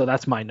 So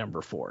that's my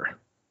number 4.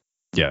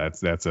 Yeah,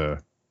 that's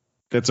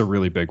a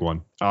really big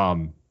one.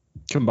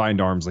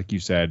 Combined arms, like you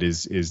said,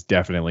 is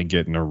definitely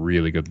getting a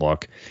really good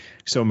look.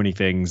 So many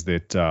things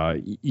that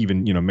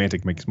even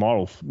Mantic makes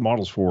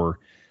models for,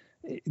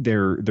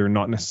 they're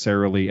not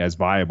necessarily as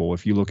viable.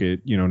 If you look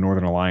at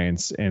Northern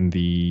Alliance and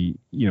the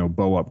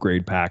bow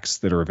upgrade packs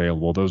that are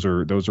available, those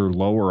are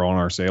lower on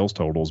our sales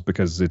totals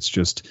because it's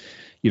just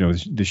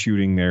the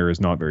shooting there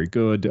is not very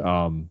good.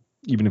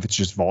 Even if it's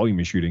just volume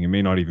of shooting, it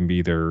may not even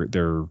be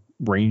their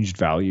ranged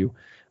value.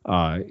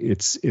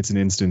 It's an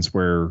instance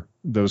where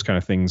those kind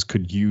of things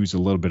could use a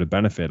little bit of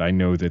benefit. I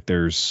know that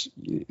there's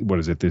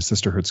the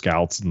Sisterhood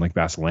Scouts and like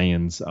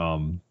Basileans.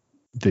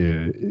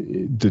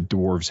 The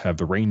dwarves have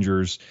the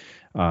Rangers,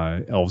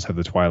 elves have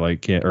the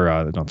Twilight Kin,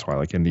 or not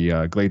Twilight Kin, the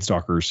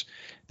Gladestalkers.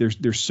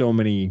 There's so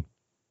many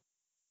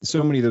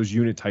of those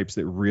unit types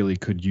that really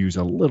could use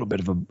a little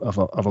bit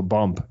of a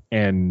bump,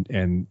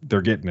 and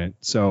they're getting it.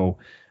 So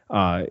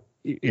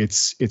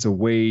it's a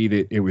way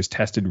that it was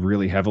tested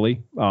really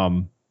heavily.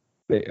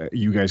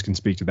 You guys can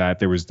speak to that.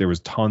 There was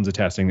tons of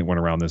testing that went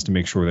around this to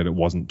make sure that it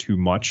wasn't too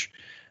much,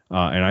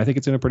 and I think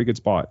it's in a pretty good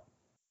spot.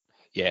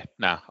 Yeah,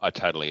 no, I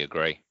totally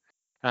agree.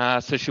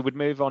 So should we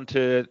move on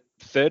to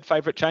third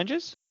favorite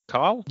changes?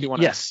 Kyle, do you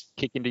want to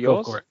kick into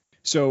yours? Go for it.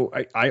 So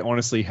I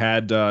honestly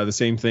had the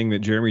same thing that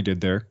Jeremy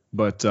did there,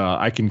 but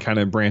I can kind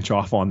of branch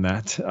off on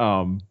that.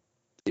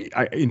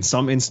 In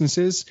some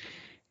instances,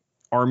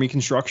 army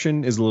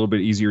construction is a little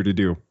bit easier to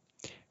do.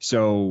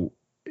 So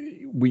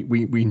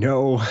we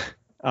know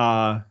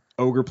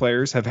Ogre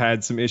players have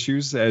had some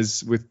issues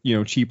as with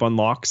cheap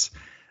unlocks.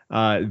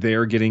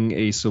 They're getting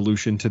a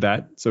solution to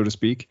that, so to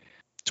speak.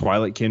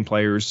 Twilight Kin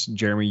players,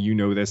 Jeremy, you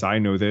know this, I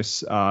know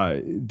this.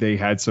 They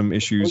had some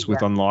issues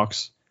with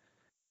unlocks,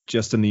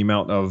 just in the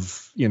amount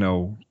of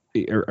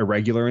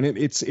irregular, and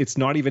it's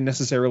not even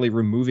necessarily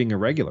removing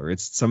irregular.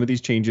 It's some of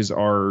these changes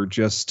are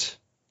just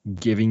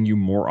giving you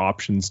more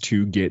options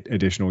to get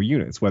additional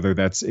units, whether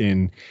that's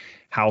in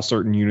how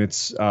certain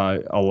units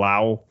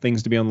allow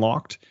things to be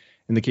unlocked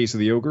in the case of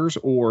the ogres,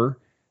 or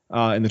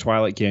in the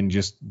Twilight Kin,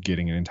 just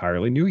getting an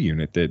entirely new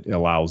unit that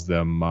allows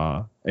them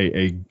a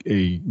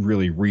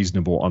really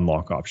reasonable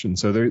unlock option.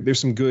 So there's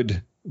some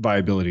good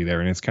viability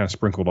there, and it's kind of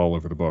sprinkled all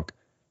over the book.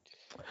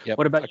 Yep.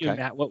 What about you,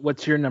 Matt?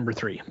 What's your number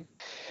 3?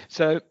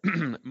 So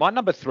my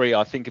number 3,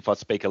 I think if I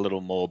speak a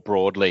little more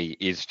broadly,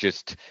 is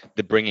just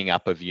the bringing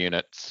up of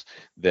units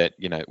that,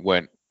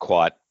 weren't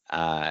quite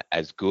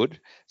as good.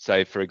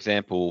 So for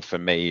example, for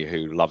me,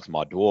 who loves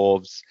my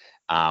dwarves,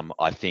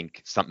 I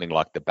think something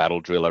like the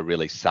Battle Driller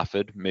really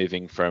suffered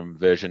moving from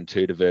version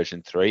 2 to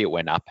version 3. It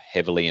went up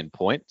heavily in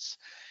points.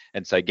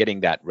 And so getting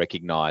that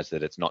recognized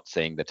that it's not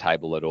seeing the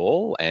table at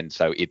all. And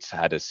so it's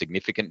had a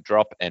significant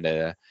drop and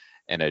a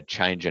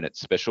change in its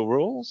special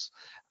rules.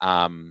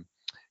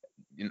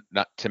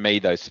 To me,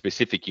 those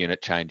specific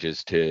unit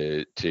changes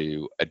to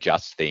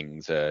adjust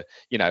things,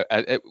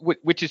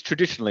 which is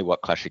traditionally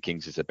what Clash of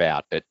Kings is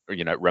about, but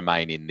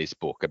remain in this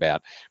book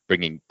about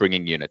bringing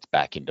units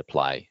back into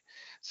play.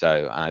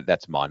 So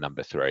that's my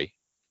number 3.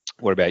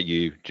 What about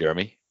you,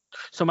 Jeremy?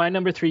 So my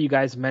number 3, you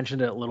guys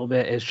mentioned it a little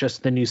bit, is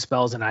just the new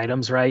spells and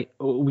items, right?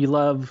 We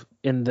love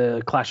in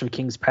the Clash of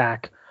Kings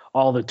pack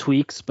all the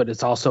tweaks, but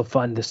it's also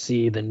fun to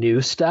see the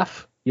new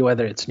stuff,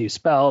 whether it's new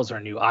spells or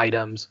new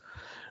items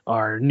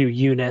or new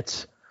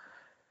units,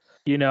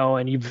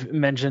 and you've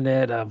mentioned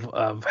it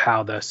of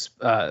how the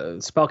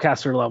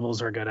spellcaster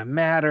levels are going to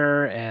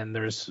matter, and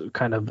there's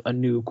kind of a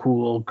new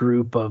cool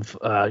group of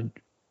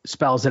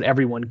spells that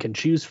everyone can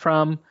choose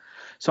from.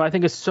 So I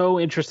think it's so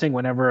interesting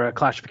whenever a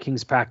Clash of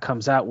Kings pack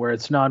comes out, where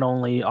it's not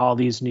only all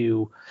these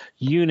new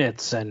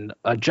units and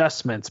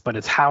adjustments, but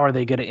it's how are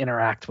they going to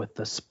interact with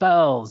the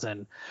spells.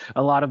 And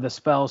a lot of the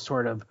spells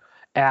sort of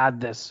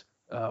add this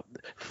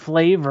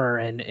flavor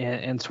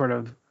and sort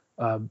of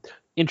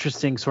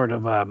interesting sort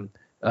of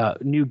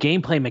new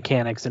gameplay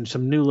mechanics and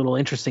some new little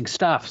interesting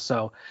stuff.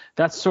 So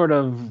that's sort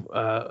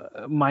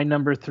of my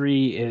number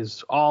 3,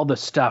 is all the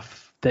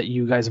stuff that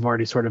you guys have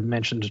already sort of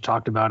mentioned and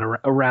talked about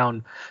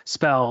around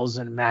spells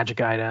and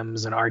magic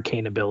items and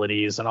arcane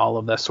abilities, and all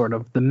of that sort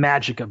of the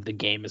magic of the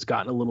game has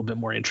gotten a little bit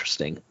more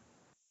interesting.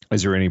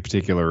 Is there any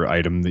particular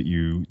item that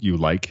you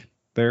like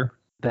there?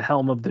 The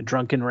Helm of the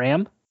Drunken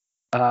Ram,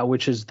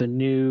 which is the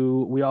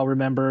new, we all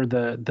remember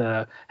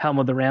the Helm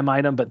of the Ram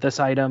item, but this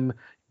item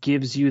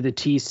gives you the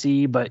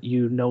TC, but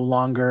you no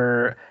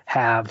longer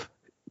have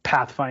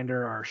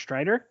Pathfinder or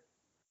Strider.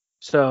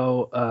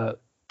 So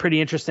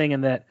pretty interesting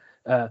in that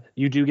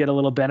you do get a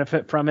little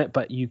benefit from it,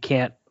 but you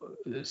can't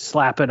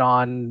slap it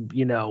on,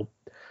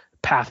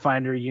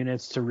 Pathfinder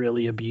units to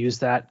really abuse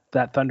that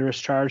thunderous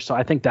charge. So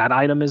I think that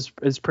item is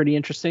pretty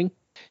interesting.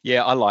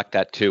 Yeah, I like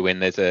that too.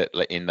 And there's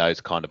in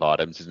those kind of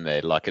items, isn't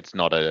there? Like it's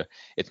not a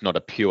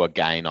pure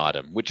gain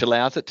item, which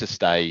allows it to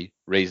stay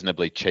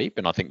reasonably cheap.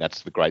 And I think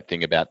that's the great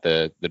thing about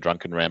the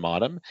Drunken Ram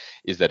item,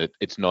 is that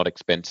it's not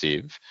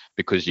expensive,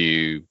 because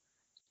you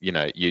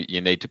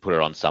need to put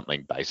it on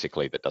something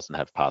basically that doesn't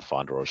have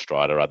Pathfinder or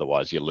Strider.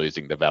 Otherwise, you're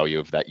losing the value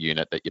of that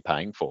unit that you're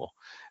paying for.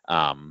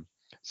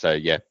 So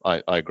yeah,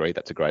 I agree.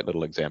 That's a great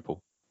little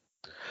example.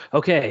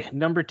 Okay,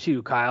 number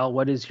 2, Kyle.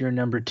 What is your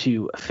number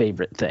 2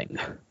 favorite thing?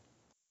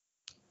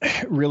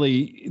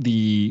 Really,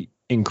 the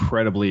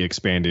incredibly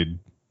expanded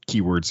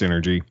keyword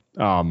synergy.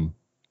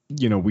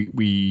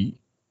 We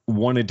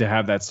wanted to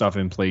have that stuff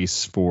in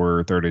place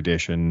for 3rd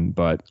edition,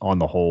 but on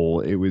the whole,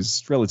 it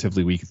was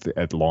relatively weak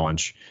at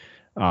launch.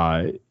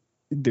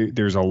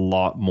 There's a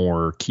lot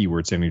more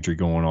keyword synergy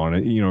going on,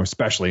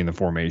 especially in the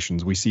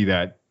formations. We see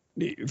that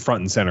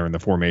front and center in the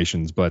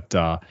formations, but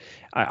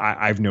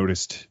I've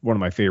noticed one of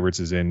my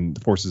favorites is in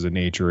the Forces of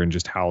Nature, and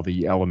just how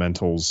the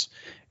elementals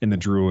and the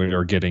druid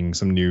are getting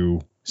some new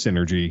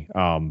synergy.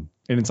 And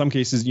in some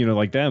cases,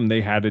 like them,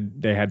 they had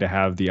to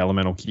have the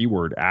elemental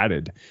keyword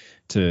added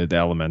to the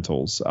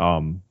elementals.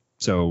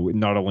 So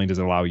not only does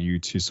it allow you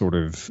to sort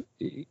of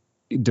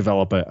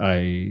develop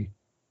a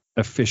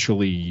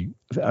officially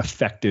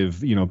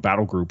effective,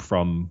 battle group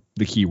from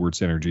the keyword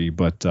synergy,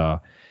 but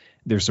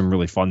there's some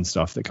really fun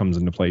stuff that comes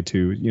into play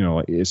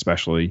too,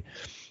 especially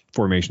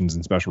formations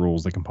and special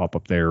rules that can pop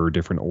up there, or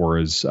different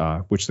auras,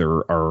 which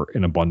there are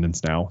in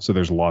abundance now. So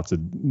there's lots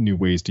of new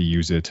ways to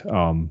use it.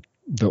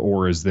 The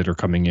auras that are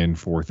coming in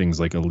for things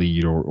like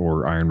Elite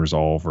or Iron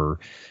Resolve or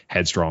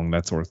Headstrong,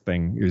 that sort of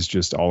thing, is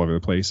just all over the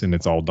place, and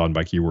it's all done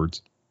by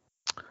keywords.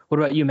 What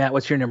about you, Matt?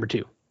 What's your number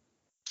 2?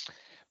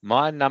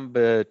 My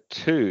number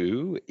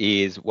 2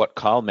 is what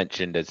Kyle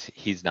mentioned as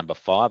his number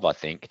 5, I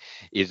think,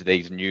 is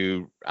these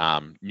new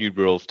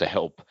rules to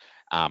help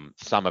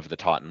some of the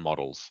Titan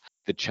models.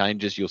 The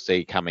changes you'll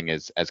see coming,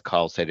 as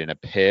Kyle said, in a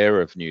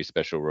pair of new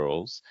special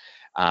rules,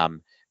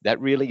 that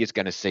really is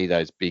going to see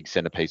those big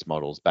centerpiece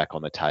models back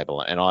on the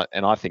table. And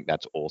I think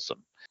that's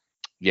awesome.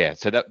 Yeah,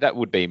 so that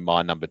would be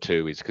my number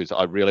 2, is because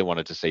I really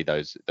wanted to see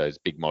those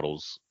big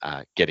models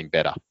getting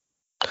better.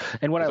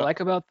 And what I like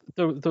about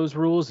those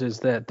rules is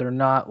that they're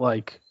not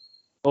like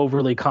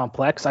overly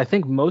complex. I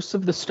think most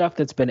of the stuff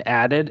that's been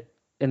added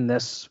in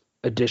this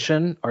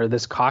edition or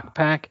this cock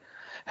pack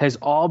has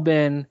all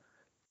been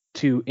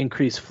to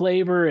increase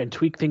flavor and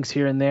tweak things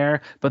here and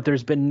there, but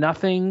there's been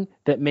nothing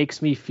that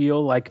makes me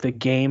feel like the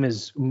game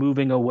is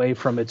moving away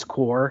from its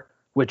core,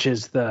 which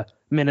is the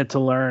minute to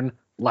learn,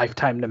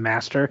 lifetime to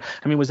master.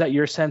 I mean, was that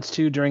your sense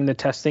too during the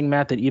testing,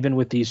 Matt, that even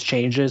with these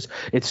changes,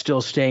 it's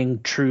still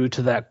staying true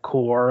to that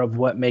core of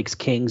what makes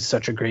Kings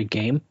such a great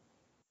game?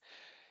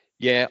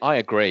 Yeah, I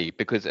agree,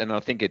 and I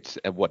think it's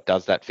what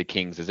does that for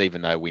Kings is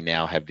even though we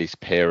now have this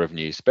pair of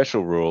new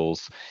special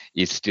rules,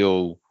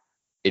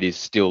 it is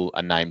still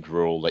a named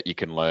rule that you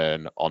can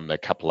learn on the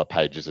couple of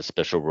pages of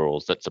special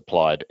rules that's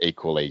applied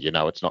equally.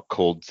 It's not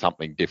called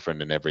something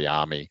different in every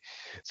army.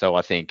 So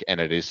I think, and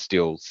it is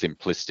still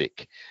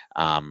simplistic,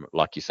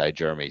 like you say,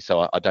 Jeremy.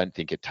 So I don't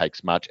think it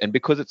takes much. And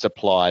because it's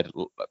applied,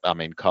 I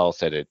mean, Kyle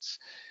said it's,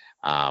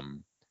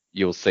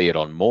 you'll see it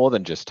on more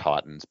than just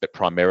Titans, but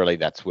primarily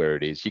that's where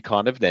it is. You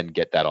kind of then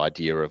get that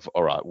idea of,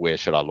 all right, where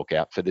should I look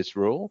out for this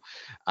rule?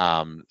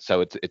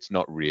 So it's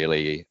not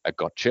really a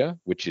gotcha,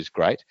 which is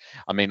great.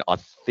 I mean, I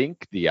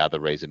think the other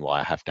reason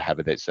why I have to have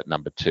it at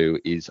number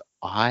 2 is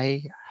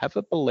I have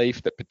a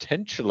belief that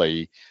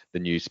potentially the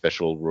new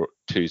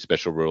two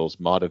special rules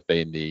might have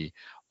been the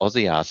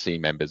Aussie RC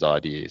members'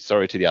 idea.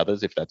 Sorry to the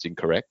others if that's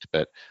incorrect,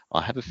 but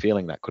I have a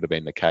feeling that could have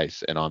been the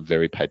case, and I'm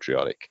very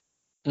patriotic.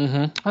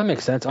 Mm-hmm. That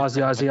makes sense.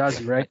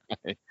 Aussie, right?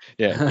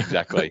 Yeah,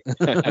 exactly.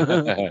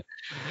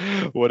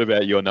 What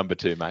about your number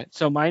 2, mate?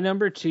 So my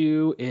number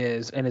 2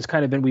 is, and it's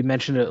kind of been, we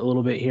mentioned it a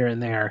little bit here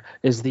and there,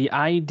 is the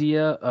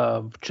idea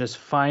of just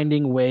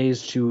finding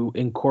ways to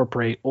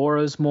incorporate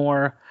auras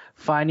more,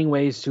 finding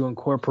ways to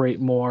incorporate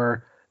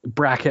more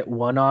bracket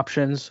 1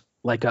 options,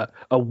 like a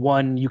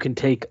 1 you can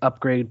take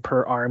upgrade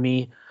per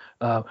army,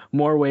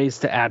 more ways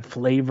to add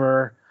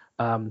flavor.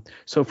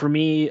 So for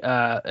me,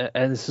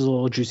 and this is a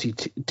little juicy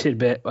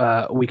tidbit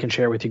we can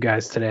share with you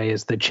guys today,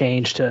 is the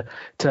change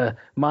to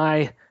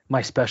my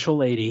special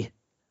lady,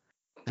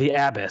 the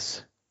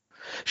Abyss.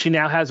 She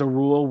now has a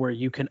rule where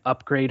you can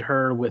upgrade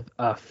her with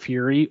a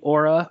Fury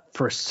aura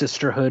for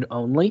Sisterhood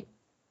only.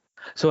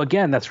 So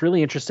again, that's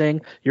really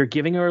interesting. You're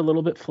giving her a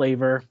little bit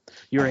flavor.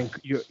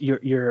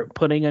 You're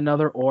putting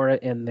another aura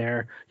in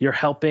there. You're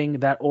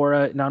helping that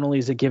aura. Not only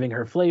is it giving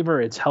her flavor,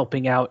 it's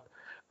helping out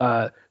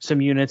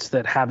some units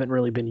that haven't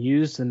really been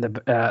used in the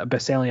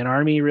Bessalian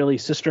army, really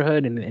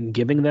Sisterhood, and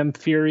giving them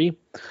Fury.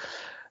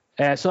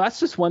 So that's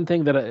just one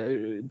thing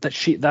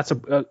that's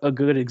a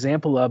good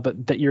example of,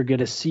 but that you're going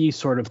to see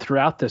sort of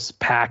throughout this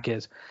pack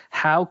is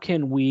how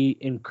can we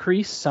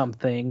increase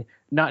something,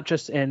 not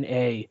just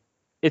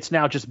it's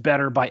now just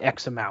better by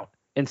X amount.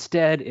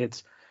 Instead,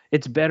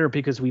 it's better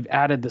because we've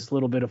added this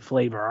little bit of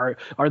flavor.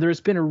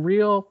 There's been a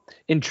real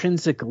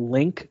intrinsic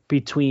link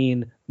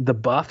between the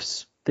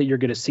buffs that you're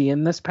going to see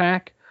in this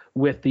pack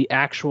with the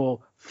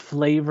actual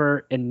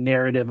flavor and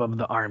narrative of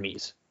the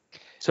armies.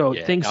 So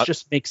things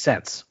just make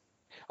sense.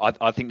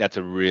 I think that's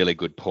a really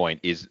good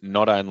point, is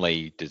not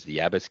only does the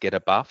Abyss get a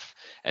buff,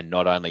 and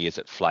not only is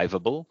it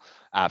flavorful,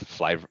 not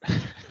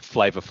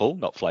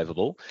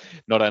flavorful,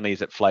 not only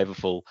is it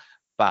flavorful,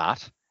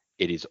 but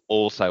it is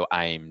also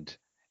aimed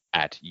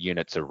at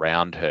units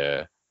around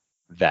her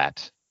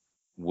that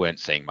weren't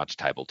seeing much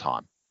table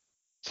time.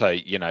 So,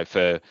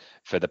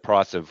 for the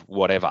price of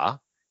whatever,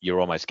 you're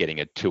almost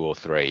getting a 2 or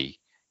 3,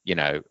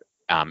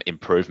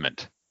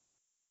 improvement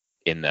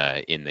in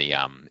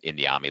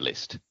the army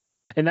list.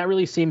 And that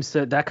really seems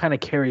that kind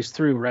of carries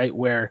through, right?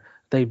 Where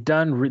they've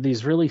done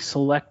these really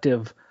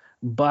selective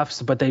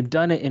buffs, but they've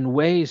done it in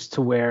ways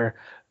to where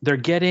they're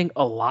getting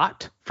a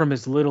lot from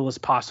as little as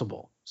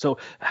possible. So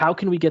how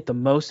can we get the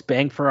most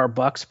bang for our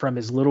bucks from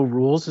as little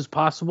rules as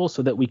possible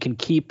so that we can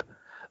keep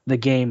the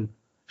game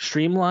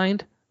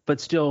streamlined, but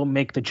still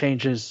make the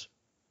changes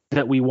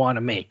that we want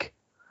to make?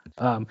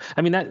 I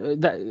mean,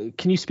 that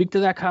can you speak to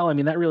that, Kyle? I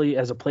mean, that really,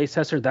 as a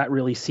playtester, that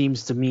really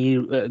seems to me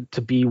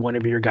to be one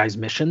of your guys'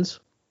 missions.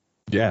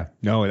 Yeah,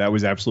 no, that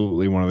was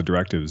absolutely one of the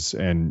directives,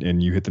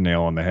 and you hit the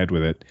nail on the head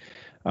with it.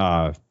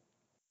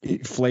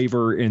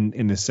 Flavor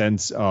in the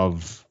sense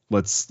of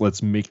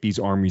let's make these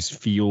armies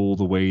feel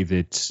the way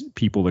that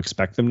people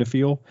expect them to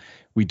feel.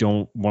 We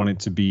don't want it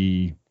to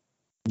be,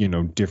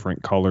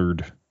 different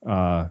colored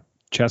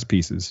chess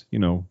pieces.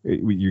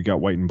 You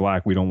got white and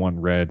black. We don't want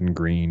red and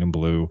green and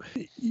blue.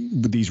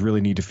 But these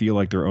really need to feel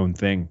like their own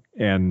thing.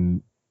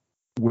 And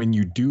when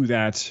you do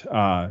that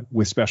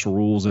with special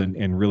rules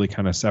and really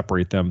kind of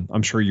separate them,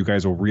 I'm sure you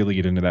guys will really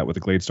get into that with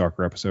the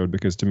Gladestalker episode,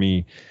 because to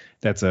me,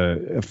 that's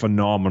a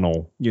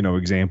phenomenal,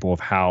 example of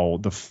how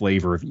the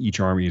flavor of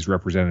each army is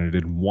represented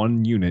in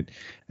one unit.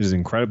 It is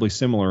incredibly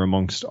similar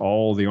amongst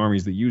all the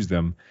armies that use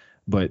them,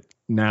 but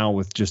now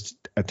with just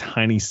a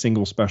tiny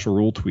single special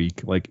rule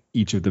tweak, like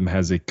each of them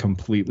has a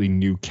completely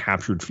new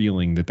captured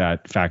feeling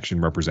that faction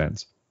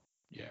represents.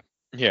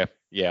 Yeah,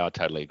 I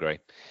totally agree.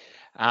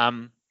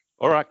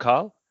 All right,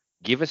 Kyle,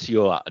 give us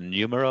your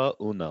numero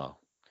uno,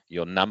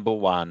 your number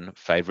 1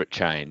 favorite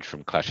change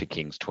from Clash of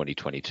Kings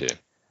 2022.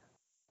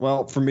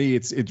 Well, for me,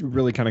 it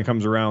really kind of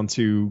comes around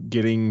to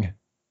getting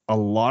a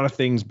lot of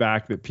things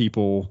back that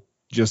people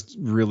just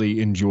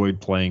really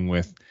enjoyed playing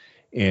with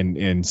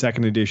in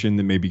second edition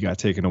that maybe got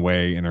taken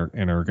away and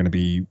are going to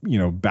be,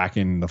 back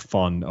in the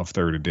fun of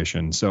third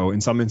edition. So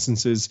in some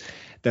instances,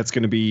 that's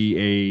going to be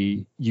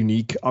a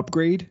unique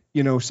upgrade,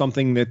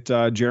 something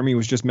that Jeremy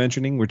was just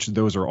mentioning, which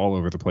those are all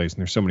over the place.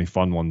 And there's so many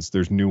fun ones.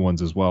 There's new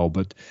ones as well.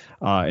 But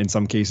in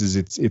some cases,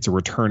 it's a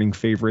returning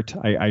favorite.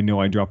 I know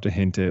I dropped a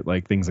hint at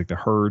like things like the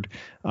Herd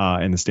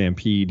and the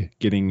Stampede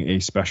getting a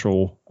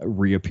special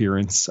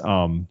reappearance.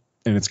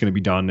 And it's going to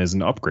be done as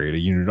an upgrade, a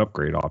unit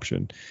upgrade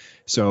option.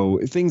 So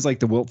things like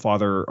the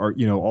Wiltfather are,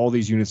 all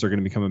these units are going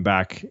to be coming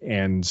back.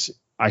 And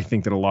I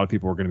think that a lot of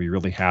people are going to be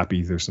really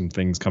happy. There's some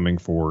things coming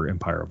for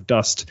Empire of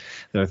Dust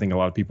that I think a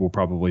lot of people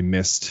probably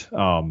missed.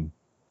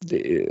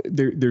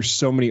 There's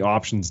so many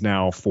options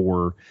now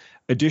for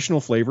additional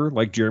flavor,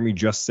 like Jeremy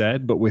just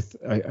said, but with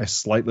a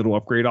slight little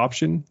upgrade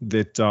option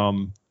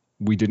that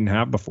we didn't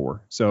have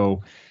before.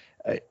 So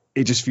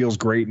it just feels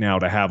great now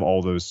to have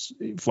all those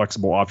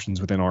flexible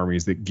options within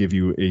armies that give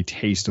you a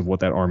taste of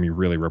what that army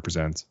really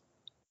represents.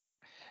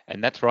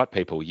 And that's right,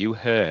 people. You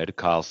heard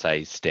Kyle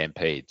say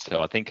Stampede.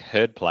 So I think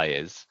Herd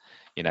players,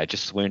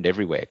 just swooned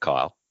everywhere,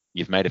 Kyle.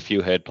 You've made a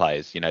few Herd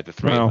players, the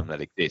three of them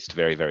that exist,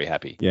 very, very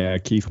happy. Yeah,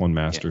 Keith won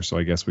Master, so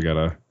I guess we got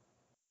to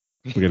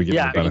give him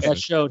the benefit. That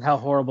showed how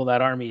horrible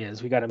that army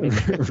is. We got to make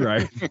it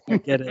right.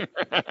 Get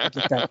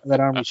that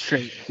army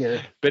straight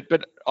here.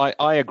 But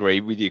I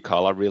agree with you,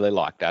 Kyle. I really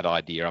like that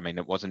idea. I mean,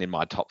 it wasn't in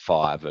my top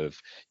 5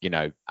 of,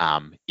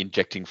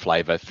 injecting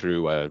flavor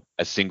through a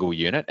single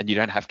unit, and you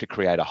don't have to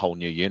create a whole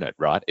new unit,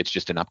 right? It's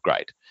just an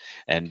upgrade.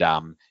 And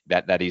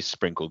that is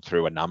sprinkled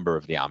through a number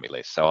of the army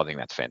lists. So I think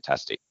that's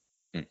fantastic.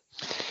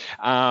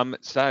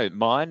 So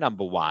my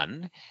number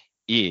 1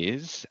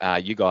 is,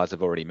 you guys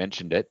have already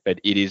mentioned it, but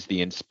it is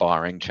the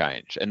inspiring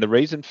change. And the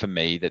reason for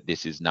me that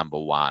this is number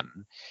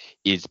 1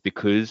 is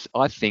because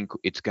I think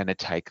it's going to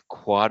take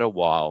quite a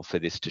while for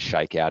this to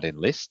shake out in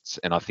lists.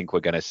 And I think we're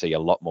going to see a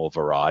lot more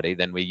variety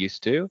than we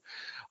used to.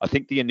 I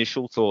think the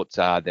initial thoughts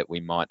are that we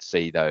might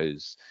see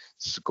those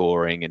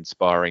scoring,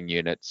 inspiring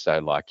units, so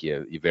like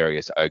your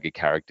various ogre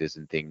characters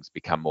and things,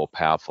 become more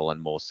powerful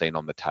and more seen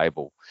on the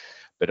table.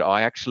 But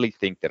I actually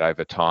think that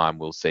over time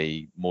we'll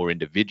see more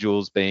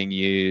individuals being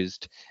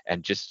used,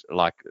 and just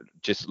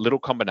little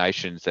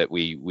combinations that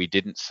we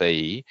didn't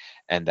see,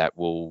 and that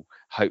will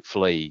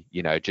hopefully,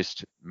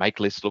 just make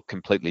lists look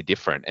completely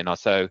different. And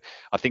so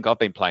I think I've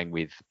been playing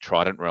with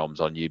Trident Realms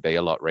on UB a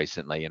lot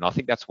recently, and I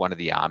think that's one of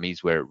the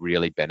armies where it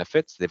really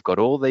benefits. They've got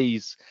all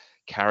these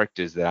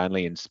characters that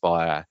only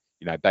inspire,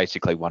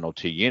 basically 1 or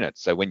 2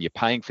 units. So when you're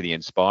paying for the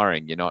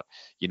inspiring, you're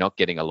not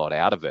getting a lot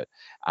out of it.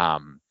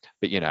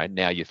 But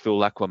now your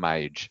Thule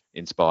Aquamage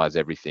inspires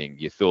everything.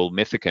 Your Thule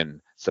Mythicon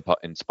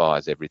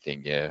inspires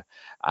everything. Your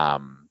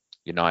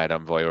Naiad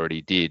Envoy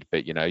already did,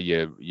 but your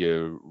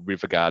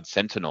Riverguard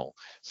Sentinel.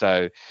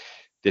 So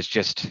there's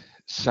just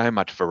so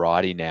much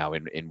variety now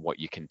in what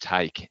you can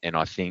take, and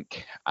I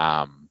think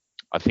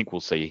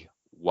we'll see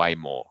way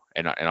more,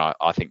 and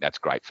I think that's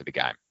great for the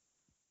game.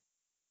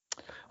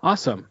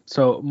 Awesome.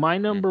 So my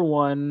number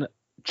 1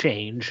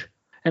 change,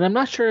 and I'm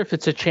not sure if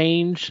it's a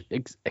change,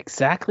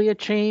 exactly a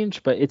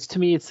change, but to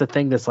me, it's the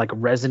thing that's like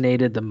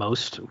resonated the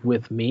most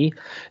with me,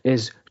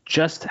 is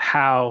just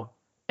how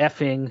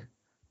effing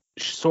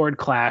Sword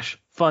Clash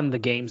fun the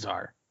games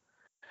are.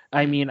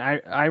 I mean,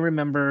 I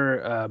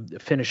remember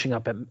finishing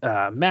up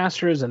at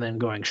Masters and then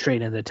going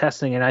straight into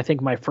testing. And I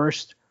think my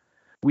first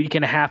week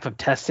and a half of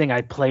testing,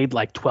 I played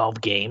like 12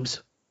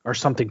 games or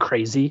something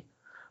crazy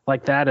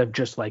like that, of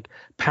just like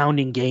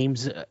pounding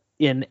games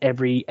in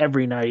every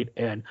night.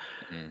 And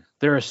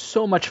there is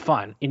so much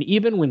fun. And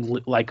even when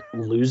like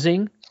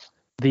losing,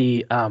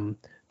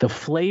 the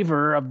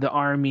flavor of the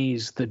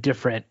armies, the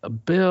different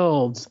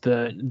builds,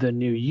 the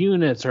new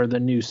units or the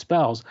new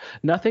spells,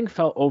 nothing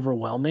felt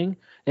overwhelming,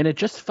 and it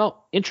just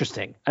felt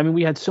interesting. I mean,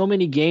 we had so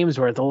many games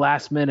where at the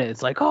last minute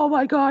it's like, oh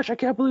my gosh, I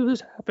can't believe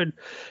this happened,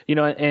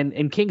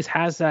 and Kings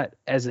has that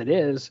as it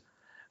is.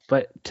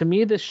 But to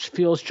me, this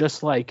feels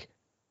just like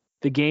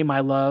the game I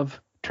love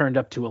turned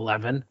up to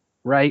 11,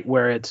 right?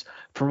 Where it's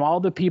from all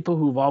the people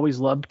who've always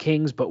loved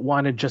Kings but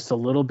wanted just a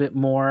little bit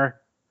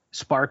more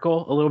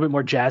sparkle, a little bit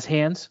more jazz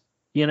hands.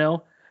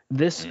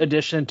 This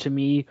edition to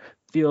me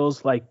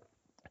feels like,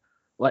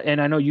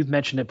 and I know you've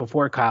mentioned it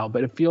before, Kyle,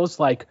 but it feels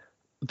like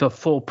the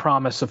full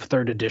promise of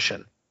third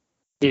edition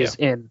is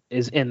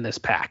in this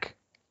pack.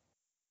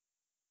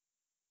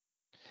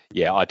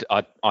 Yeah,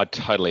 I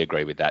totally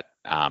agree with that,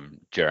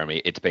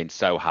 Jeremy. It's been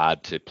so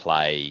hard to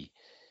play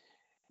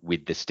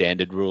with the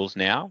standard rules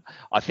now.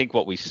 I think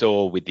what we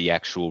saw with the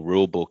actual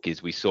rule book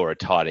is we saw a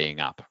tidying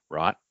up,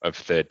 right, of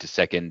third to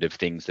second, of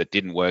things that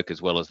didn't work as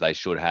well as they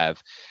should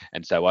have.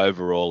 And so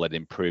overall it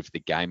improved the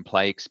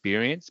gameplay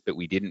experience, but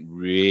we didn't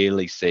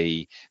really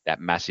see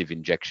that massive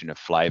injection of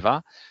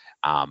flavor.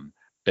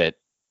 But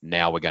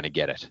now we're going to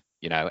get it,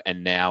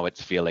 and now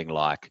it's feeling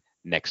like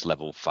next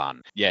level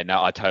fun. Yeah,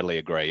 no, I totally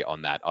agree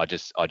on that. I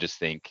just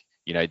think,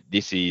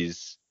 this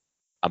is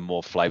a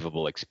more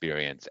flavorful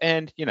experience.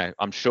 And,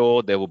 I'm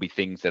sure there will be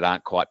things that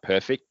aren't quite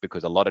perfect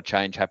because a lot of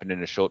change happened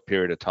in a short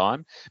period of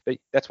time. But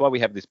that's why we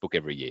have this book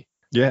every year.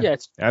 Yeah,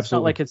 it's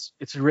not like it's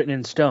written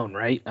in stone,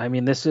 right? I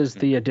mean, this is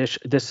the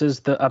addition. This is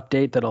the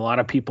update that a lot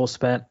of people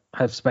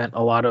have spent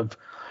a lot of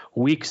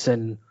weeks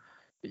and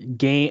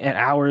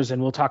hours,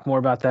 and we'll talk more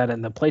about that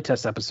in the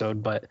playtest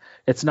episode. But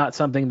it's not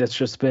something that's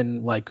just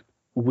been like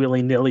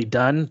willy-nilly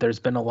done. There's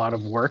been a lot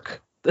of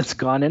work that's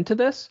gone into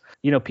this.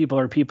 People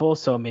are people,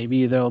 so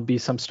maybe there'll be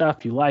some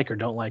stuff you like or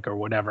don't like or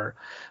whatever.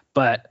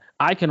 But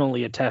I can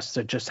only attest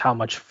to just how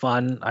much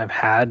fun I've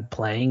had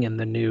playing in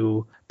the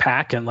new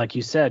pack. And like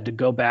you said, to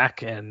go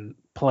back and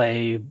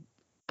play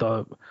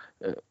the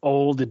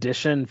old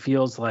edition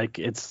feels like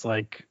it's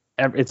like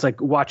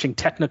watching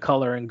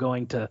Technicolor and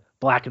going to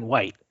black and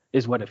white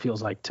is what it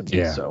feels like to me.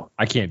 Yeah, so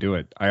I can't do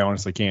it. I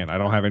honestly can't. I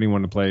don't have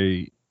anyone to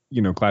play,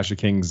 Clash of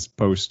Kings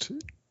post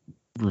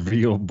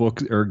reveal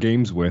books or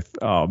games with.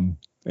 And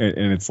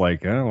it's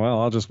like, oh,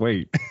 well, I'll just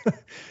wait.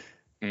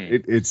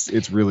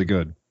 It's really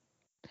good.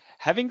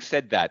 Having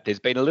said that, there's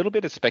been a little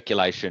bit of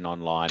speculation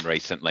online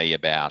recently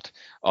about,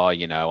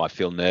 I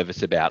feel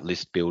nervous about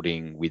list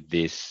building with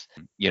this,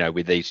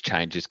 with these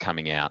changes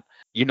coming out.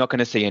 You're not going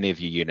to see any of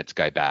your units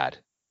go bad.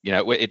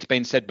 It's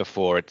been said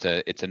before, it's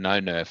a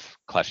no nerf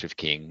Clash of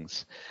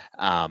Kings.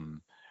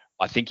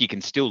 I think you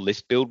can still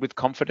list build with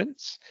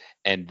confidence,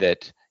 and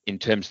that in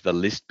terms of the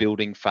list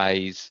building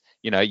phase,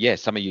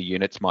 some of your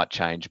units might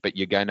change, but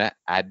you're going to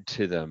add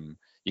to them.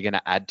 You're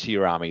going to add to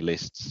your army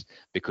lists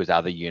because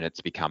other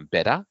units become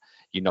better.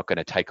 You're not going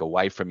to take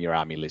away from your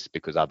army list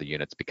because other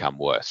units become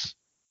worse.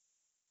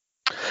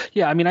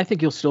 Yeah, I mean, I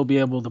think you'll still be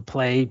able to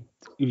play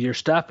your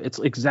stuff. It's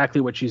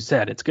exactly what you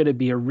said. It's going to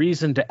be a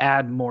reason to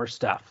add more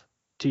stuff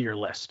to your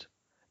list.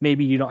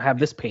 Maybe you don't have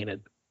this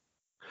painted.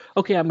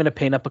 Okay, I'm going to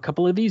paint up a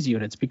couple of these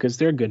units because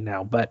they're good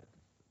now. But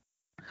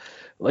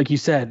like you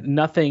said,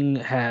 nothing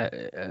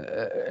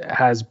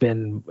has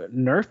been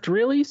nerfed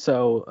really.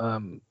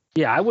 So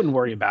yeah, I wouldn't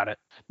worry about it.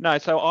 No,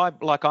 so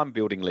I'm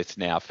building lists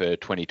now for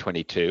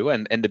 2022,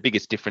 and the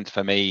biggest difference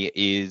for me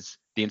is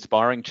the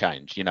inspiring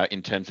change,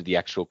 in terms of the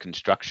actual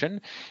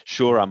construction.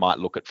 Sure, I might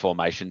look at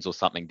formations or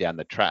something down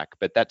the track,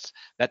 but that's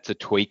a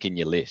tweak in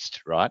your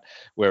list, right?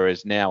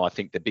 Whereas now I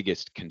think the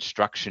biggest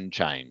construction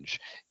change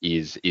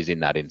is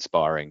in that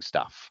inspiring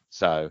stuff.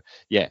 So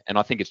yeah, and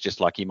I think it's just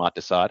like you might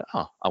decide,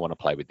 I want to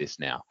play with this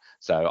now.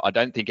 So I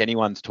don't think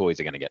anyone's toys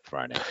are going to get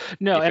thrown out.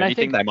 No, if and anything, I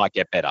think they might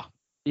get better.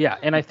 Yeah,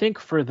 and I think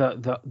for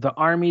the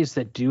armies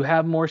that do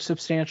have more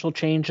substantial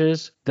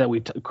changes that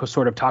we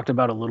sort of talked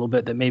about a little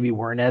bit that maybe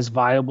weren't as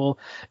viable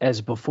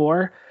as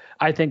before,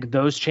 I think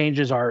those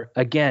changes are,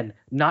 again,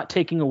 not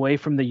taking away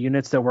from the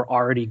units that were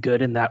already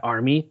good in that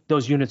army.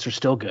 Those units are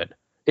still good.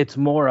 It's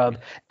more of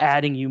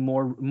adding you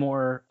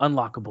more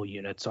unlockable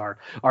units or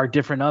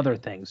different other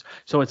things.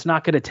 So it's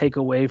not going to take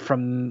away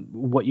from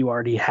what you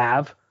already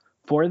have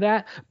for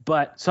that,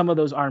 but some of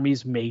those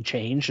armies may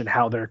change and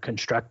how they're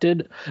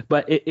constructed,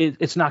 but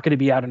it's not going to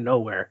be out of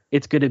nowhere.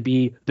 It's going to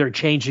be they're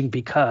changing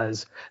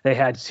because they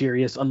had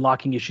serious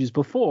unlocking issues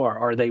before,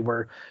 or they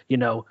were,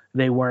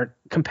 they weren't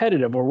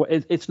competitive, or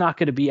it's not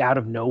going to be out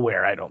of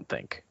nowhere, I don't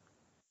think.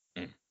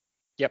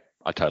 Yep,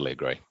 I totally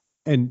agree.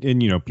 And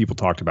people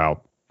talked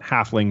about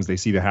halflings. They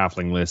see the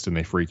halfling list and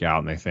they freak out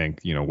and they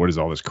think, what is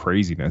all this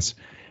craziness?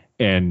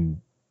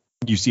 And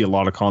you see a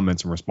lot of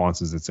comments and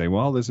responses that say,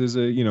 well, this is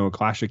a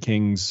Clash of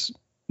Kings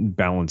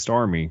balanced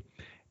army,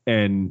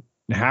 and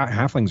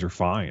halflings are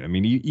fine. I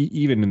mean,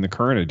 even in the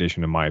current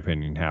edition, in my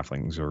opinion,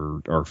 halflings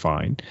are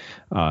fine.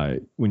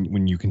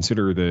 When you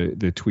consider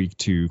the tweak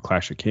to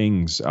Clash of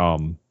Kings,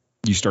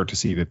 you start to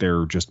see that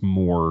they're just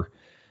more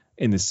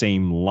in the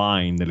same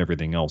line that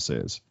everything else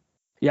is.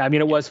 Yeah, I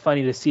mean, it was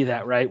funny to see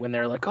that, right? When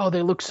they're like, oh,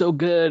 they look so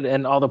good.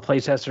 And all the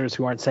playtesters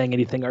who aren't saying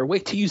anything are,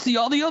 wait till you see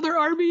all the other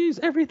armies.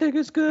 Everything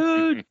is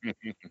good.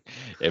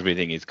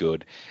 Everything is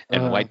good.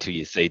 And wait till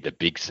you see the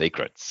big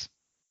secrets.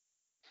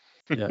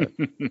 Yeah.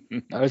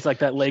 I was like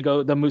that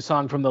the Moose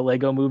song from the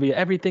Lego movie.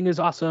 Everything is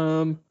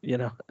awesome.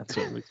 That's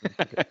what we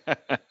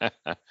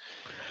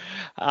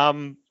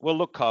well,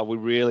 look, Kyle, we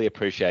really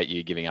appreciate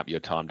you giving up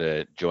your time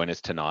to join us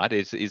tonight.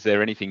 Is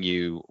there anything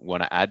you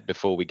want to add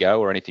before we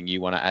go, or anything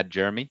you want to add,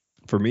 Jeremy?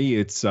 For me,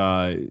 it's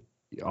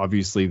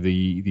obviously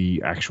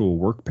the actual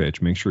work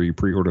pitch. Make sure you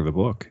pre-order the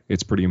book.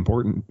 It's pretty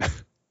important.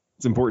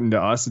 It's important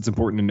to us. It's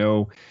important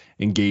to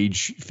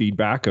engage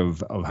feedback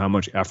of how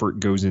much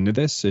effort goes into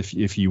this.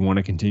 If you want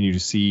to continue to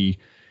see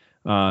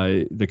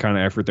the kind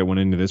of effort that went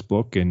into this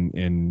book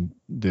and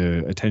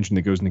the attention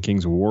that goes into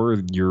Kings of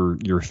War,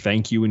 your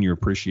thank you and your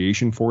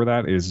appreciation for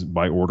that is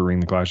by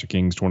ordering the Clash of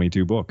Kings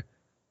 22 book.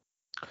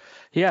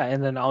 Yeah,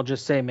 and then I'll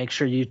just say, make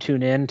sure you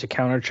tune in to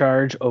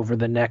Countercharge over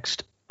the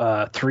next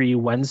 3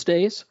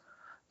 Wednesdays.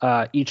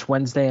 Each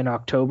Wednesday in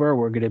October,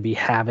 we're going to be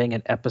having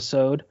an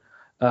episode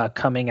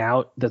coming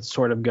out that's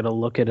sort of going to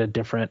look at a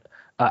different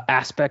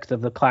aspect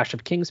of the Clash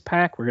of Kings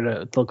pack. We're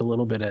going to look a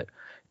little bit at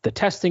the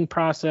testing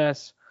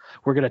process.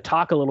 We're going to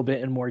talk a little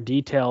bit in more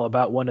detail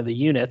about one of the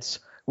units,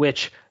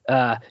 which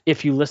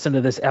if you listen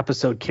to this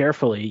episode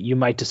carefully, you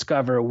might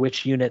discover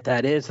which unit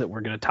that is that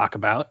we're going to talk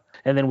about.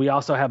 And then we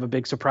also have a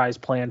big surprise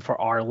planned for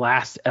our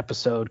last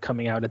episode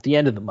coming out at the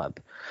end of the month.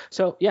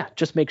 So yeah,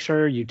 just make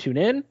sure you tune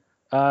in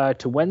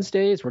to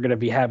Wednesdays. We're going to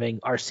be having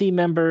RC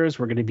members.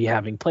 We're going to be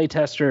having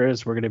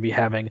playtesters. We're going to be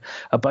having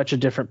a bunch of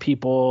different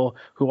people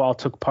who all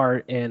took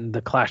part in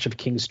the Clash of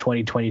Kings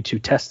 2022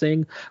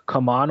 testing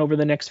come on over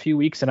the next few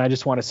weeks. And I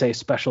just want to say a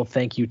special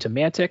thank you to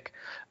Mantic,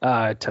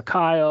 to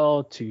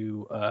Kyle,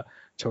 to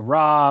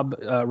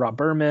Rob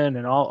Berman,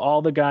 and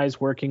all the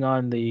guys working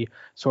on the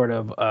sort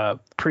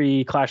of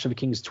pre-Clash of the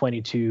Kings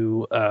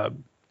 22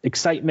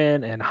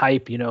 excitement and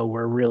hype.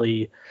 We're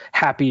really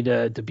happy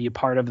to be a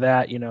part of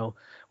that.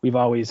 We've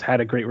always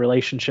had a great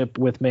relationship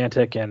with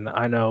Mantic, and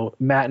I know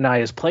Matt and I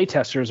as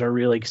playtesters are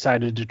really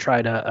excited to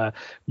try to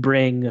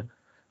bring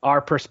our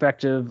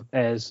perspective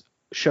as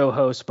show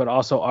hosts, but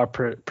also our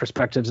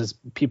perspectives as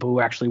people who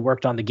actually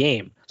worked on the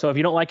game. So if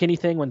you don't like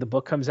anything when the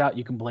book comes out,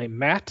 you can blame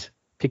Matt,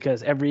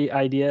 because every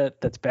idea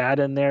that's bad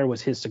in there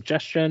was his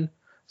suggestion.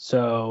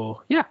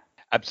 So yeah.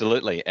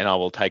 Absolutely. And I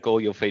will take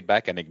all your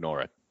feedback and ignore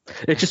it.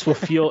 It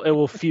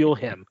will fuel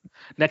him.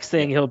 Next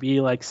thing he'll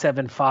be like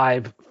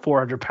 7'5",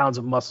 400 pounds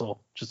of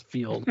muscle, just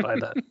fueled by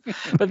that.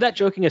 But that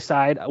joking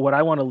aside, what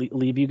I want to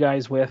leave you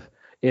guys with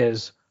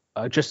is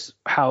just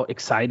how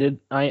excited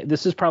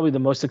this is probably the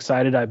most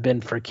excited I've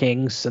been for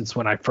Kings since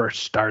when I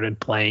first started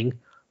playing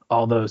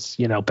all those,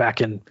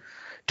 back in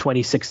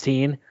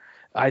 2016.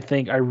 I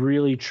think I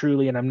really,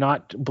 truly, and I'm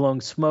not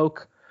blowing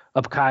smoke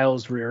up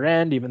Kyle's rear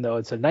end, even though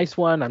it's a nice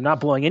one. I'm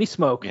not blowing any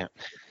smoke. Yeah.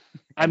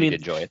 I mean,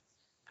 enjoy it.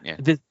 Yeah.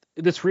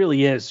 This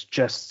really is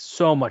just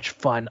so much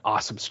fun,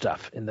 awesome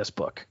stuff in this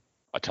book.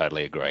 I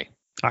totally agree.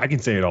 I can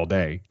say it all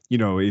day.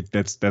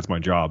 That's my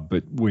job.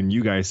 But when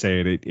you guys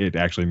say it, it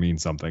actually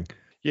means something.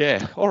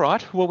 Yeah. All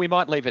right. Well, we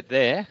might leave it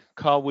there.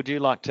 Kyle, would you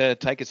like to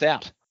take us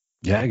out?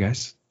 Yeah,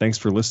 guys. Thanks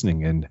for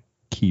listening, and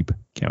keep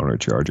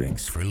countercharging.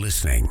 Thanks for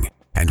listening.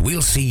 And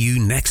we'll see you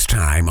next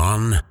time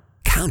on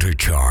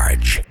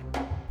Countercharge.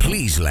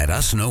 Please let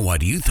us know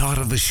what you thought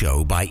of the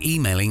show by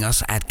emailing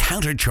us at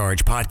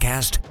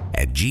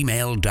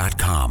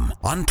counterchargepodcast@gmail.com,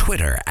 on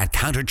Twitter at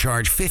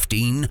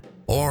countercharge15,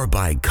 or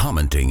by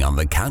commenting on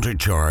the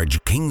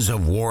Countercharge Kings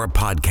of War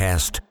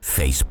podcast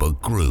Facebook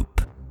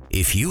group.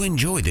 If you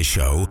enjoy the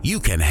show,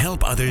 you can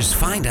help others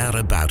find out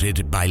about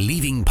it by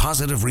leaving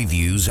positive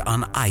reviews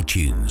on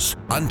iTunes.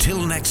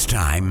 Until next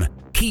time,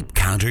 keep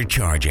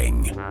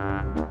countercharging.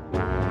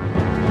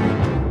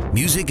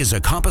 Music is a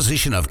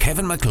composition of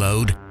Kevin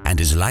MacLeod and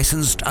is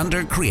licensed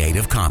under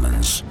Creative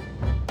Commons.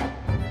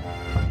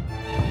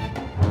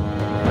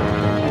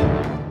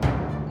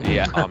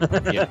 Yeah,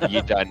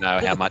 you don't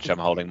know how much I'm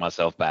holding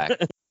myself back.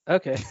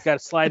 Okay, got to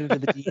slide into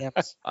the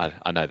DMs.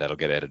 I know that'll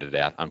get edited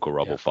out. Uncle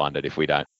Rob will find it if we don't.